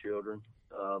grandchildren.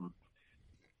 8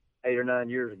 or 9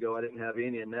 years ago, I didn't have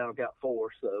any, and now I've got 4.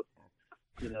 So,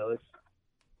 it's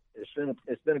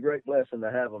been a great blessing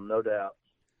to have them, no doubt.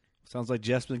 Sounds like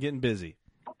Jeff's been getting busy.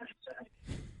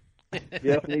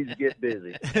 Jeff needs to get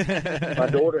busy. My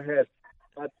daughter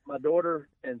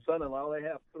and son-in-law, they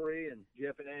have 3, and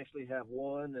Jeff and Ashley have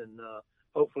 1, and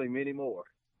hopefully many more.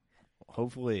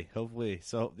 Hopefully.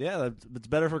 So, yeah, it's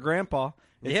better for Grandpa.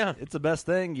 It's the best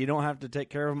thing. You don't have to take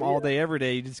care of them all day, every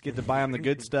day. You just get to buy them the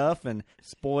good stuff and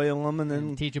spoil them, and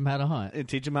then teach them how to hunt.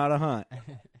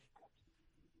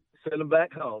 Send them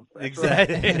back home. That's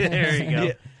exactly. Right. There you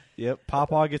go. Yep.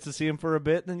 Pawpaw gets to see them for a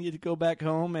bit, then you get to go back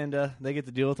home, and they get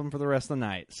to deal with them for the rest of the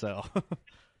night. So.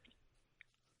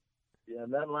 Yeah,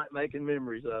 nothing like making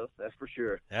memories, though. That's for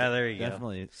sure. Yeah, there you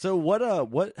Definitely. So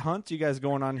what hunts you guys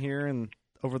going on here and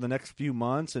over the next few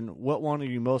months, and what one are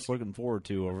you most looking forward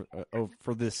to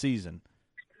for this season?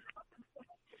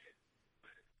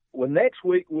 Well, next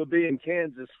week we'll be in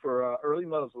Kansas for early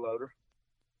muzzleloader,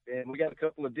 and we got a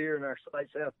couple of deer in our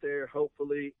sights out there.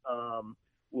 Hopefully,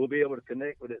 we'll be able to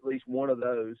connect with at least one of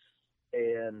those.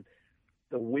 And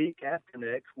the week after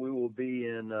next, we will be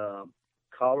in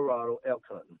Colorado elk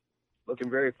hunting.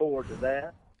 Looking very forward to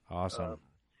that. Awesome.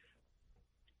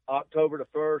 October the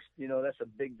 1st, that's a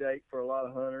big date for a lot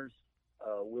of hunters.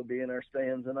 We'll be in our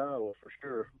stands in Iowa for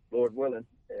sure, Lord willing,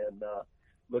 and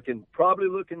probably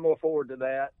looking more forward to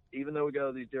that. Even though we go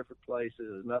to these different places,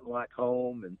 there's nothing like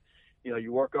home, and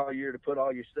you work all year to put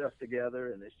all your stuff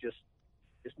together, and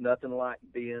it's nothing like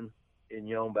being in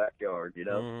your own backyard.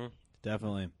 Mm-hmm.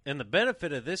 Definitely. And the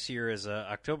benefit of this year is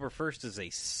October 1st is a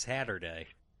Saturday.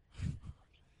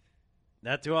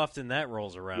 Not too often that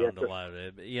rolls around a lot of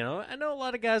it. But, I know a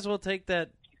lot of guys will take that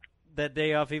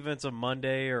day off, even if it's a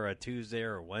Monday or a Tuesday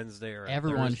or a Wednesday or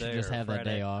everyone a Thursday should just or have Friday. that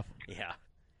day off. Yeah.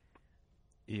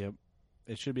 Yep.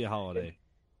 It should be a holiday.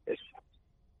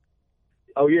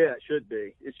 Oh, yeah, it should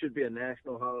be. It should be a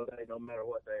national holiday no matter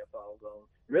what day it falls on.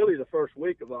 Really, the first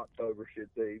week of October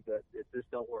should be, but it just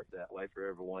don't work that way for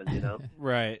everyone,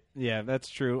 Right. Yeah, that's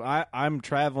true. I'm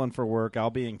traveling for work.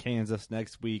 I'll be in Kansas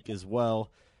next week as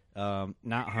well,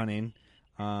 not hunting.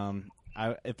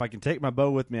 If I can take my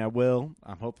bow with me, I will.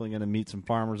 I'm hopefully going to meet some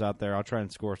farmers out there. I'll try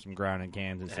and score some ground in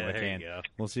Kansas if I There can. you go.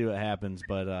 We'll see what happens.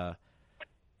 But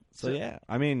yeah,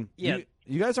 I mean, yeah.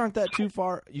 You guys aren't too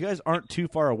far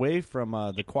away from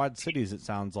the Quad Cities. It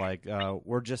sounds like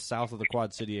we're just south of the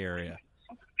Quad City area.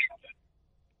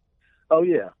 Oh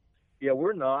yeah,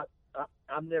 we're not.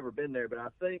 I've never been there, but I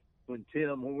think when we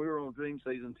were on Dream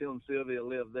Season, Tim and Sylvia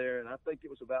lived there, and I think it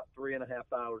was about 3.5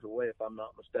 hours away, if I'm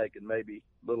not mistaken, maybe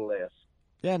a little less.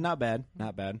 Yeah, not bad.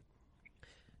 Not bad.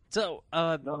 So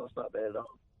no, it's not bad at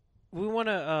all. We want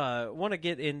to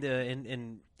get into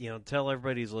and tell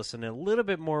everybody who's listening a little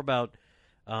bit more about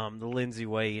the Lindsey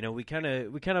way. We kind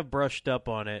of brushed up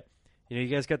on it. You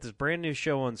guys got this brand new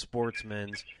show on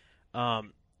Sportsman's.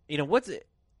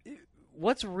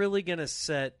 What's really going to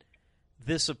set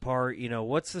this apart?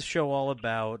 What's the show all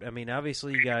about? I mean,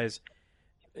 obviously you guys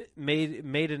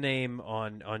made a name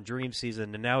on Dream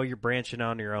Season, and now you're branching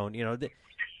on your own.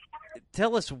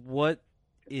 Tell us what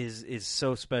is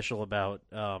so special about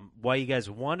why you guys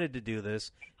wanted to do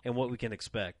this and what we can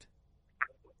expect.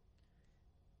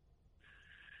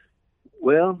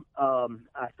 Well,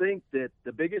 I think that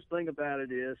the biggest thing about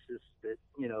it is that,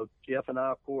 Jeff and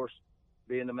I, of course,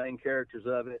 being the main characters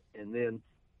of it, and then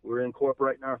we're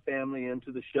incorporating our family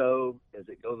into the show as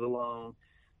it goes along.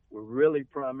 We're really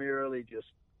primarily just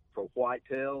for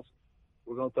whitetails.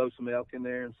 We're going to throw some elk in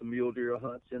there and some mule deer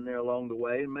hunts in there along the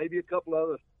way, and maybe a couple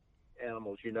other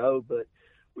animals, but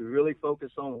we really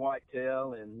focus on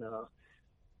whitetail and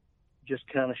just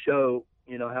kind of show,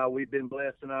 how we've been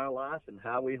blessed in our life and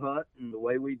how we hunt and the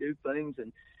way we do things.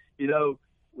 And,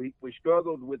 we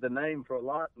struggled with the name for a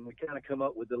lot, and we kind of come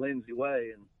up with the Lindsey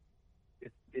way, and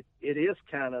it is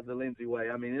kind of the Lindsey way.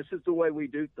 I mean, this is the way we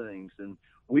do things, and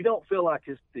we don't feel like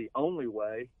it's the only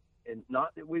way, and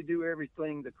not that we do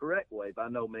everything the correct way by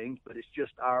no means, but it's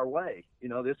just our way.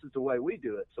 This is the way we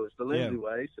do it, so it's the Lindsey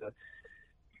way. So,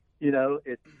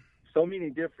 it's so many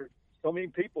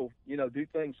people, do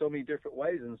things so many different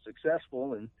ways and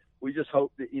successful, and we just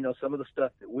hope that, some of the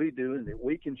stuff that we do and that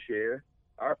we can share,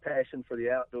 our passion for the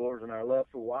outdoors and our love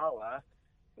for wildlife,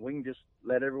 and we can just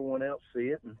let everyone else see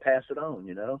it and pass it on,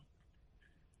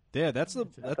 Yeah, that's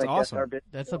awesome.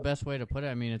 That's the best way to put it.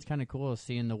 I mean, it's kind of cool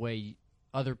seeing the way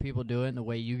other people do it and the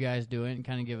way you guys do it and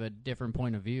kind of give a different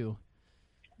point of view.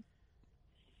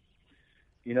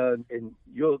 And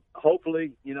you'll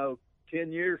hopefully,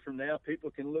 10 years from now,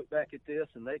 people can look back at this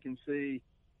and they can see,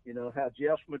 how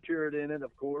Jeff's matured in it,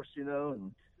 of course,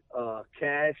 and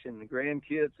Cash and the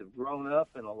grandkids have grown up,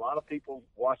 and a lot of people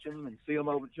watch them and see them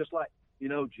over, just like,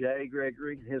 Jay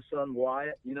Gregory and his son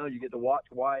Wyatt. You get to watch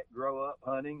Wyatt grow up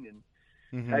hunting,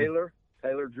 and Taylor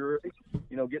Drury,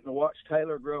 getting to watch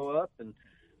Taylor grow up, and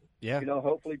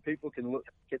hopefully people can look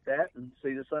at that and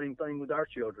see the same thing with our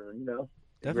children,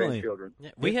 Definitely. grandchildren.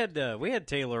 Yeah, we had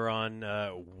Taylor on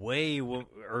way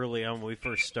early on when we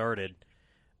first started,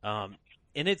 and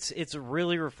it's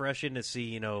really refreshing to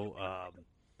see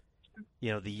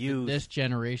the youth, this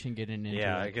generation getting into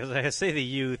yeah, it. because I say the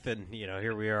youth, and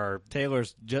here we are.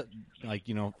 Taylor's just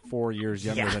 4 years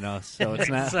younger than us, so it's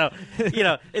not. So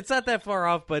it's not that far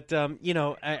off, but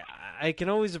I can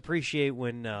always appreciate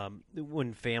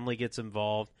when family gets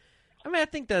involved. I mean, I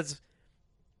think that's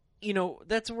you know,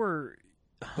 that's where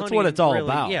hunting That's what it's all really,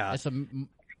 about. Yeah. It's a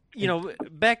You know,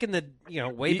 back in the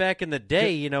way back in the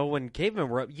day, you know, when cavemen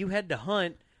were up, you had to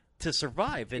hunt to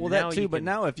survive. And well, now that too. you But can,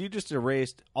 now, if you just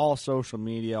erased all social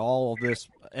media, all of this,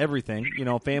 everything, you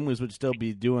know, families would still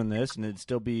be doing this, and it'd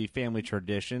still be family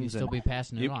traditions. You'd still and be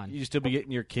passing it you, on. You still be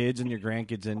getting your kids and your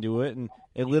grandkids into it, and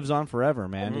it lives on forever,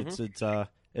 man. Mm-hmm. It's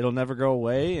it'll never go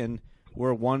away, and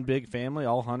we're one big family.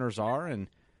 All hunters are, and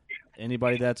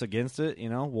anybody that's against it, you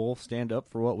know, we'll stand up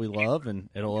for what we love, and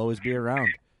it'll always be around.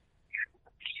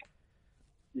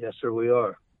 Yes, sir, we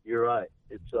are. You're right.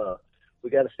 It's we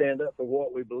got to stand up for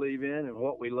what we believe in and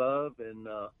what we love, and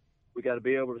we got to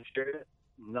be able to share it,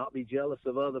 not be jealous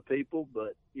of other people,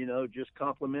 but, you know, just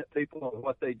compliment people on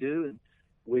what they do and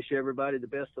wish everybody the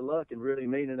best of luck and really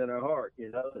mean it in our heart,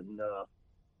 you know, and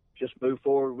just move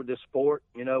forward with this sport.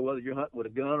 You know, whether you're hunting with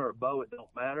a gun or a bow, it don't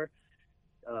matter.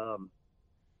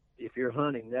 If you're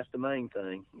hunting, that's the main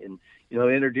thing. And, you know,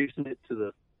 introducing it to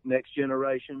the next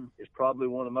generation is probably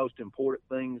one of the most important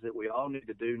things that we all need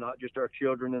to do, not just our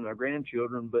children and our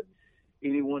grandchildren, but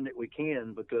anyone that we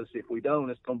can, because if we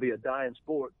don't, it's going to be a dying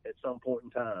sport at some point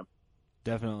in time.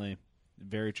 Definitely.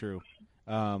 Very true.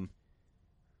 Where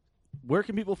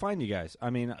can people find you guys?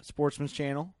 I mean, Sportsman's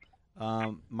Channel,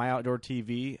 My Outdoor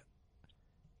TV,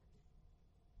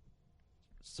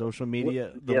 social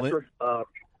media. Yes, sir.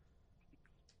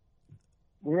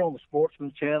 We're on the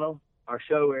Sportsman's Channel. Our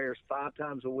show airs 5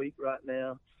 times a week right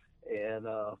now. And,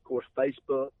 of course,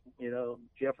 Facebook, you know,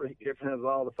 Jeffrey has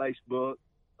all the Facebook,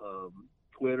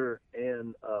 Twitter,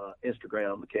 and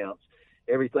Instagram accounts.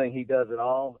 Everything, he does it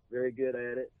all. Very good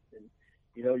at it. And,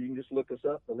 you know, you can just look us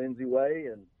up, The Lindsey Way,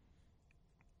 and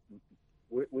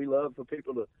we love for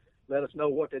people to let us know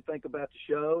what they think about the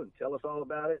show and tell us all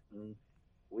about it. And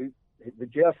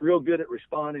Jeff's real good at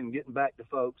responding and getting back to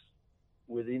folks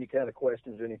with any kind of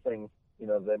questions or anything, you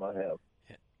know, they might have.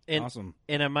 And, awesome.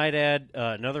 And I might add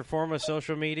another form of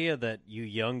social media that you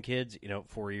young kids, you know,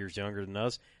 4 years younger than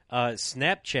us,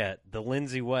 Snapchat, The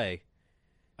Lindsey Way.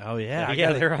 Oh yeah,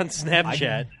 they're on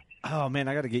Snapchat. Oh man,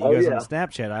 I got to get you guys on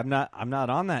Snapchat. I'm not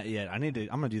on that yet. I'm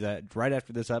gonna do that right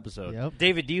after this episode. Yep.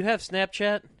 David, do you have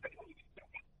Snapchat?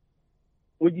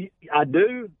 Well, I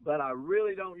do, but I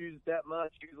really don't use it that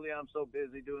much. Usually, I'm so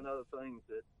busy doing other things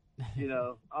that, you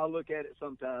know, I'll look at it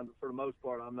sometimes, but for the most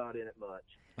part, I'm not in it much.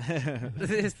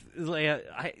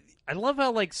 I love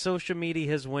how like social media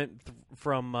has went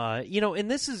from you know, and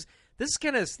this is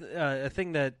kind of a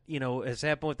thing that, you know, has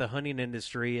happened with the hunting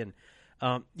industry, and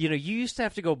you know, you used to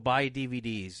have to go buy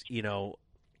DVDs, you know,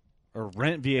 or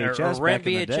rent VHS, or rent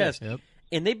back in the VHS, day. Yep.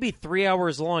 and they'd be 3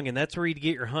 hours long, and that's where you'd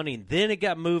get your hunting. Then it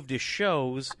got moved to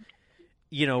shows,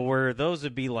 you know, where those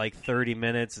would be like 30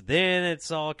 minutes. Then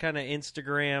it's all kind of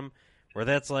Instagram, where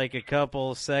that's like a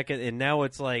couple seconds, and now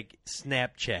it's like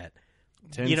Snapchat.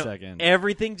 10 seconds.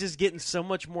 Everything just getting so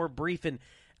much more brief, and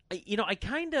you know, I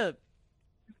kind of,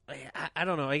 I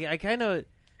don't know, I kind of,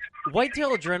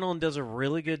 Whitetail Adrenaline does a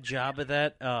really good job of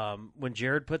that when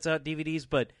Jared puts out DVDs,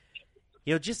 but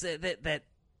you know, just that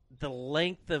the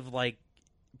length of like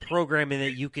programming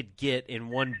that you could get in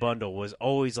one bundle was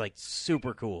always like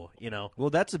super cool, you know.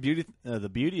 Well, that's the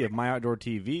beauty of My Outdoor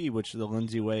TV, which the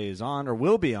Lindsey Way is on or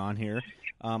will be on here.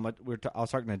 I was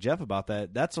talking to Jeff about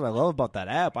that. That's what I love about that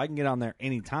app. I can get on there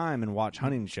anytime and watch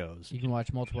hunting shows. You can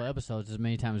watch multiple episodes as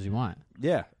many times as you want.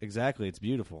 Yeah, exactly. It's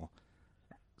beautiful.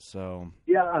 So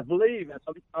yeah, I believe,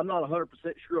 I'm not 100%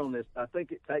 sure on this. I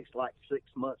think it takes like 6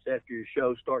 months after your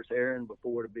show starts airing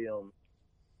before to be on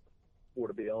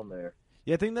there.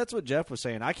 Yeah, I think that's what Jeff was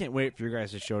saying. I can't wait for your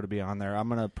guys' show to be on there. I'm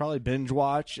going to probably binge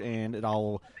watch, and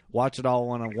I'll watch it all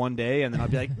on one day, and then I'll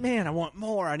be like, man, I want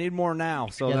more. I need more now.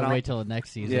 So then I'll wait till the next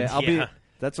season. Yeah,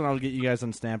 that's when I'll get you guys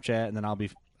on Snapchat, and then I'll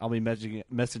be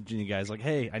messaging you guys like,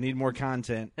 hey, I need more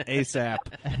content ASAP.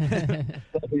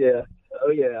 Yeah.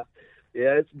 Oh yeah.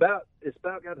 Yeah, it's about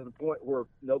got to the point where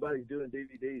nobody's doing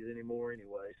DVDs anymore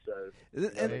anyway, so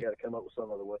they got to come up with some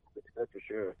other way. That's for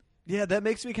sure. Yeah, that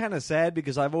makes me kind of sad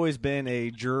because I've always been a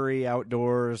Jury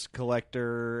Outdoors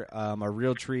collector, a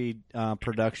Realtree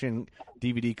production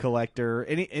DVD collector.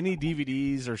 Any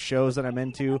DVDs or shows that I'm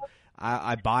into,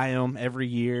 I buy them every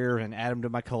year and add them to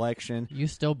my collection. You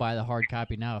still buy the hard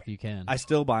copy now if you can. I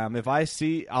still buy them. If I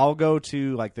see, I'll go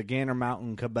to like the Gander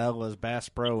Mountain, Cabela's, Bass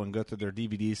Pro, and go through their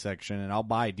DVD section, and I'll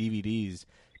buy DVDs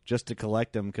just to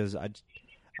collect them because I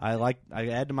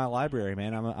add to my library,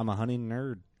 man. I'm a hunting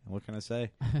nerd. What can I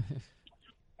say?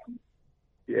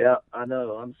 Yeah, I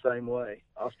know. I'm the same way.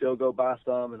 I'll still go buy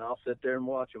some, and I'll sit there and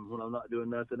watch them when I'm not doing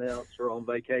nothing else or on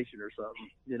vacation or something,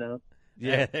 you know?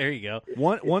 Yeah, there you go.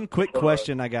 One quick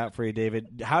question I got for you,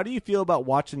 David. How do you feel about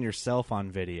watching yourself on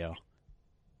video?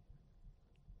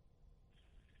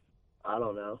 I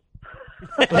don't know.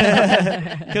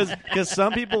 Because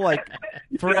some people, like,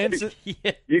 for instance,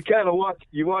 you kind of watch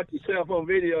yourself on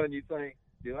video and you think,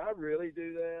 do I really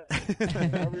do that?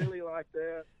 Do I really like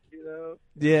that? You know?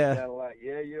 Yeah. Kind of like,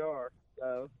 yeah, you are.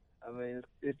 So, I mean,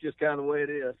 it's just kind of the way it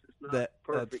is. It's not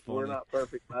perfect. We're not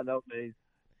perfect by no means.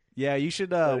 Yeah, you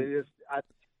should. But it is,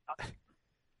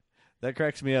 that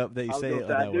cracks me up that you say it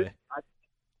that way.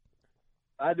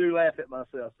 I do laugh at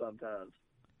myself sometimes.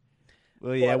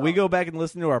 Well, yeah, we go back and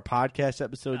listen to our podcast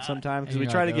episodes sometimes because we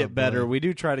try to get better. We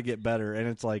do try to get better, and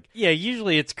it's like... Yeah,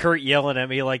 usually it's Kurt yelling at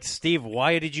me like, Steve,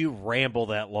 why did you ramble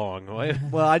that long?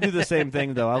 Well, I do the same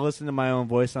thing, though. I listen to my own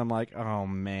voice, and I'm like, oh,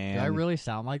 man. Do I really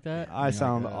sound like that? I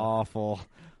sound awful.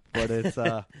 But it's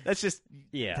that's just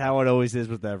how it always is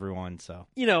with everyone, so...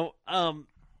 You know, I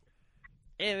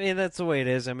mean, that's the way it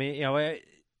is. I mean, you know,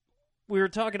 we were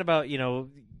talking about, you know,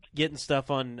 getting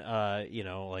stuff on, you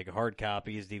know, like hard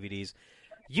copies, DVDs.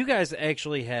 You guys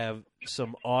actually have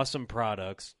some awesome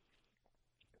products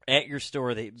at your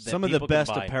store that some of the best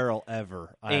apparel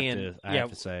ever. I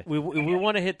have to say. We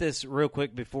want to hit this real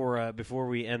quick before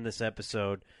we end this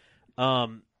episode.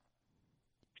 And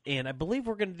I believe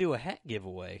we're going to do a hat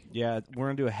giveaway. Yeah, we're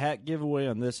going to do a hat giveaway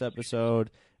on this episode,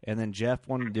 and then Jeff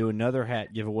wanted to do another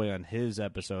hat giveaway on his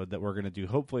episode that we're going to do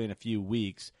hopefully in a few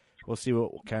weeks. We'll see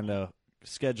what kind of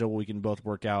schedule we can both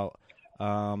work out.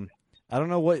 I don't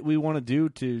know what we want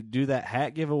to do that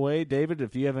hat giveaway. David,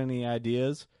 if you have any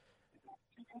ideas.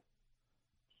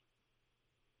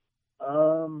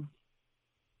 We're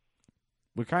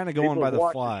kind of going by the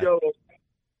fly.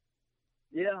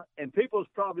 Yeah, and people's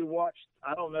probably watched,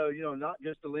 I don't know, you know, not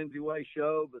just the Lindsey Way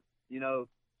show, but, you know,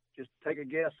 just take a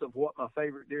guess of what my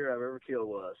favorite deer I've ever killed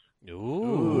was.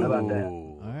 Ooh. How about that?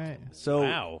 All right.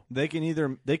 So they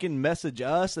can message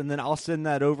us, and then I'll send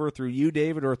that over through you,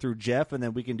 David, or through Jeff, and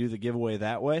then we can do the giveaway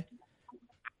that way.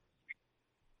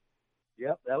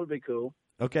 Yep, that would be cool.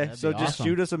 Okay, That'd so be just awesome.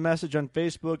 shoot us a message on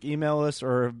Facebook, email us,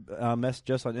 or message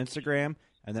us on Instagram,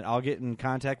 and then I'll get in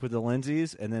contact with the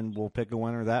Lindseys, and then we'll pick a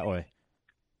winner that way.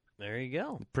 There you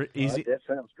go. Easy. That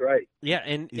sounds great. Yeah,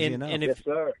 and Yes,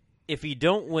 sir. if you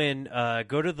don't win,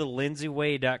 go to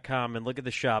thelindsey.com and look at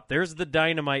the shop. There's the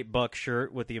Dynamite Buck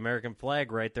shirt with the American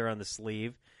flag right there on the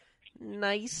sleeve.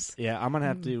 Nice. Yeah, I'm going to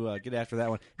have to get after that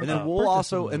one. And then we'll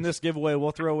also, in this giveaway,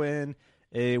 we'll throw in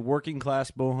a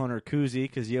working-class Bowhunter koozie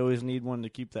because you always need one to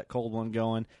keep that cold one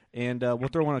going. And we'll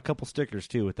throw in a couple stickers,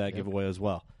 too, with that giveaway as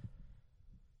well.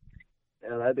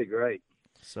 Yeah, that'd be great.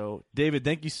 So, David,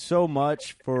 thank you so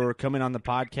much for coming on the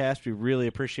podcast. We really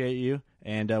appreciate you,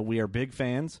 and we are big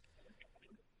fans.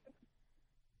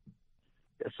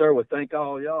 Yes, sir. Well, thank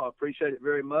all y'all. I appreciate it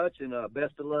very much, and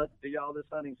best of luck to y'all this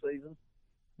hunting season.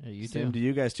 Yeah, you Same too. to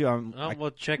you guys, too. Well,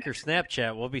 check your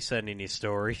Snapchat. We'll be sending you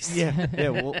stories. Yeah,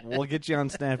 we'll get you on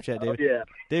Snapchat, David. Oh, yeah.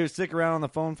 David, stick around on the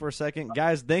phone for a second.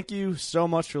 Guys, thank you so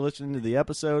much for listening to the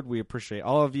episode. We appreciate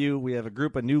all of you. We have a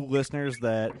group of new listeners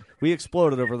that we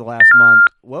exploded over the last month.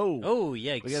 Whoa. Oh,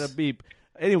 yikes. We got a beep.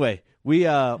 Anyway, we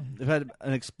have had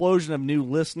an explosion of new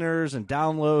listeners and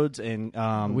downloads.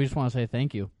 And we just want to say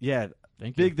thank you. Yeah.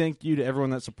 Thank you. Big thank you to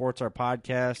everyone that supports our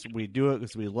podcast. We do it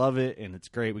because we love it, and it's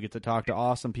great. We get to talk to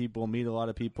awesome people, meet a lot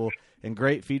of people, and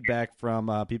great feedback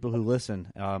from people who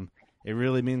listen. It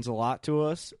really means a lot to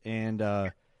us, and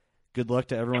good luck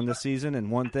to everyone this season. And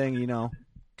one thing, you know,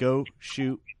 go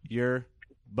shoot your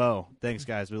bow. Thanks,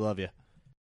 guys. We love you.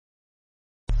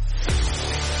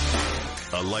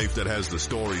 A life that has the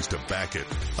stories to back it.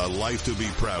 A life to be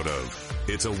proud of.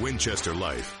 It's a Winchester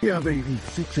life. Yeah, baby.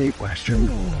 6'8" Western.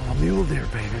 Oh, mule deer,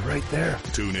 baby, right there.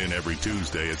 Tune in every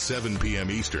Tuesday at 7 p.m.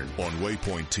 Eastern on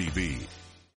Waypoint TV.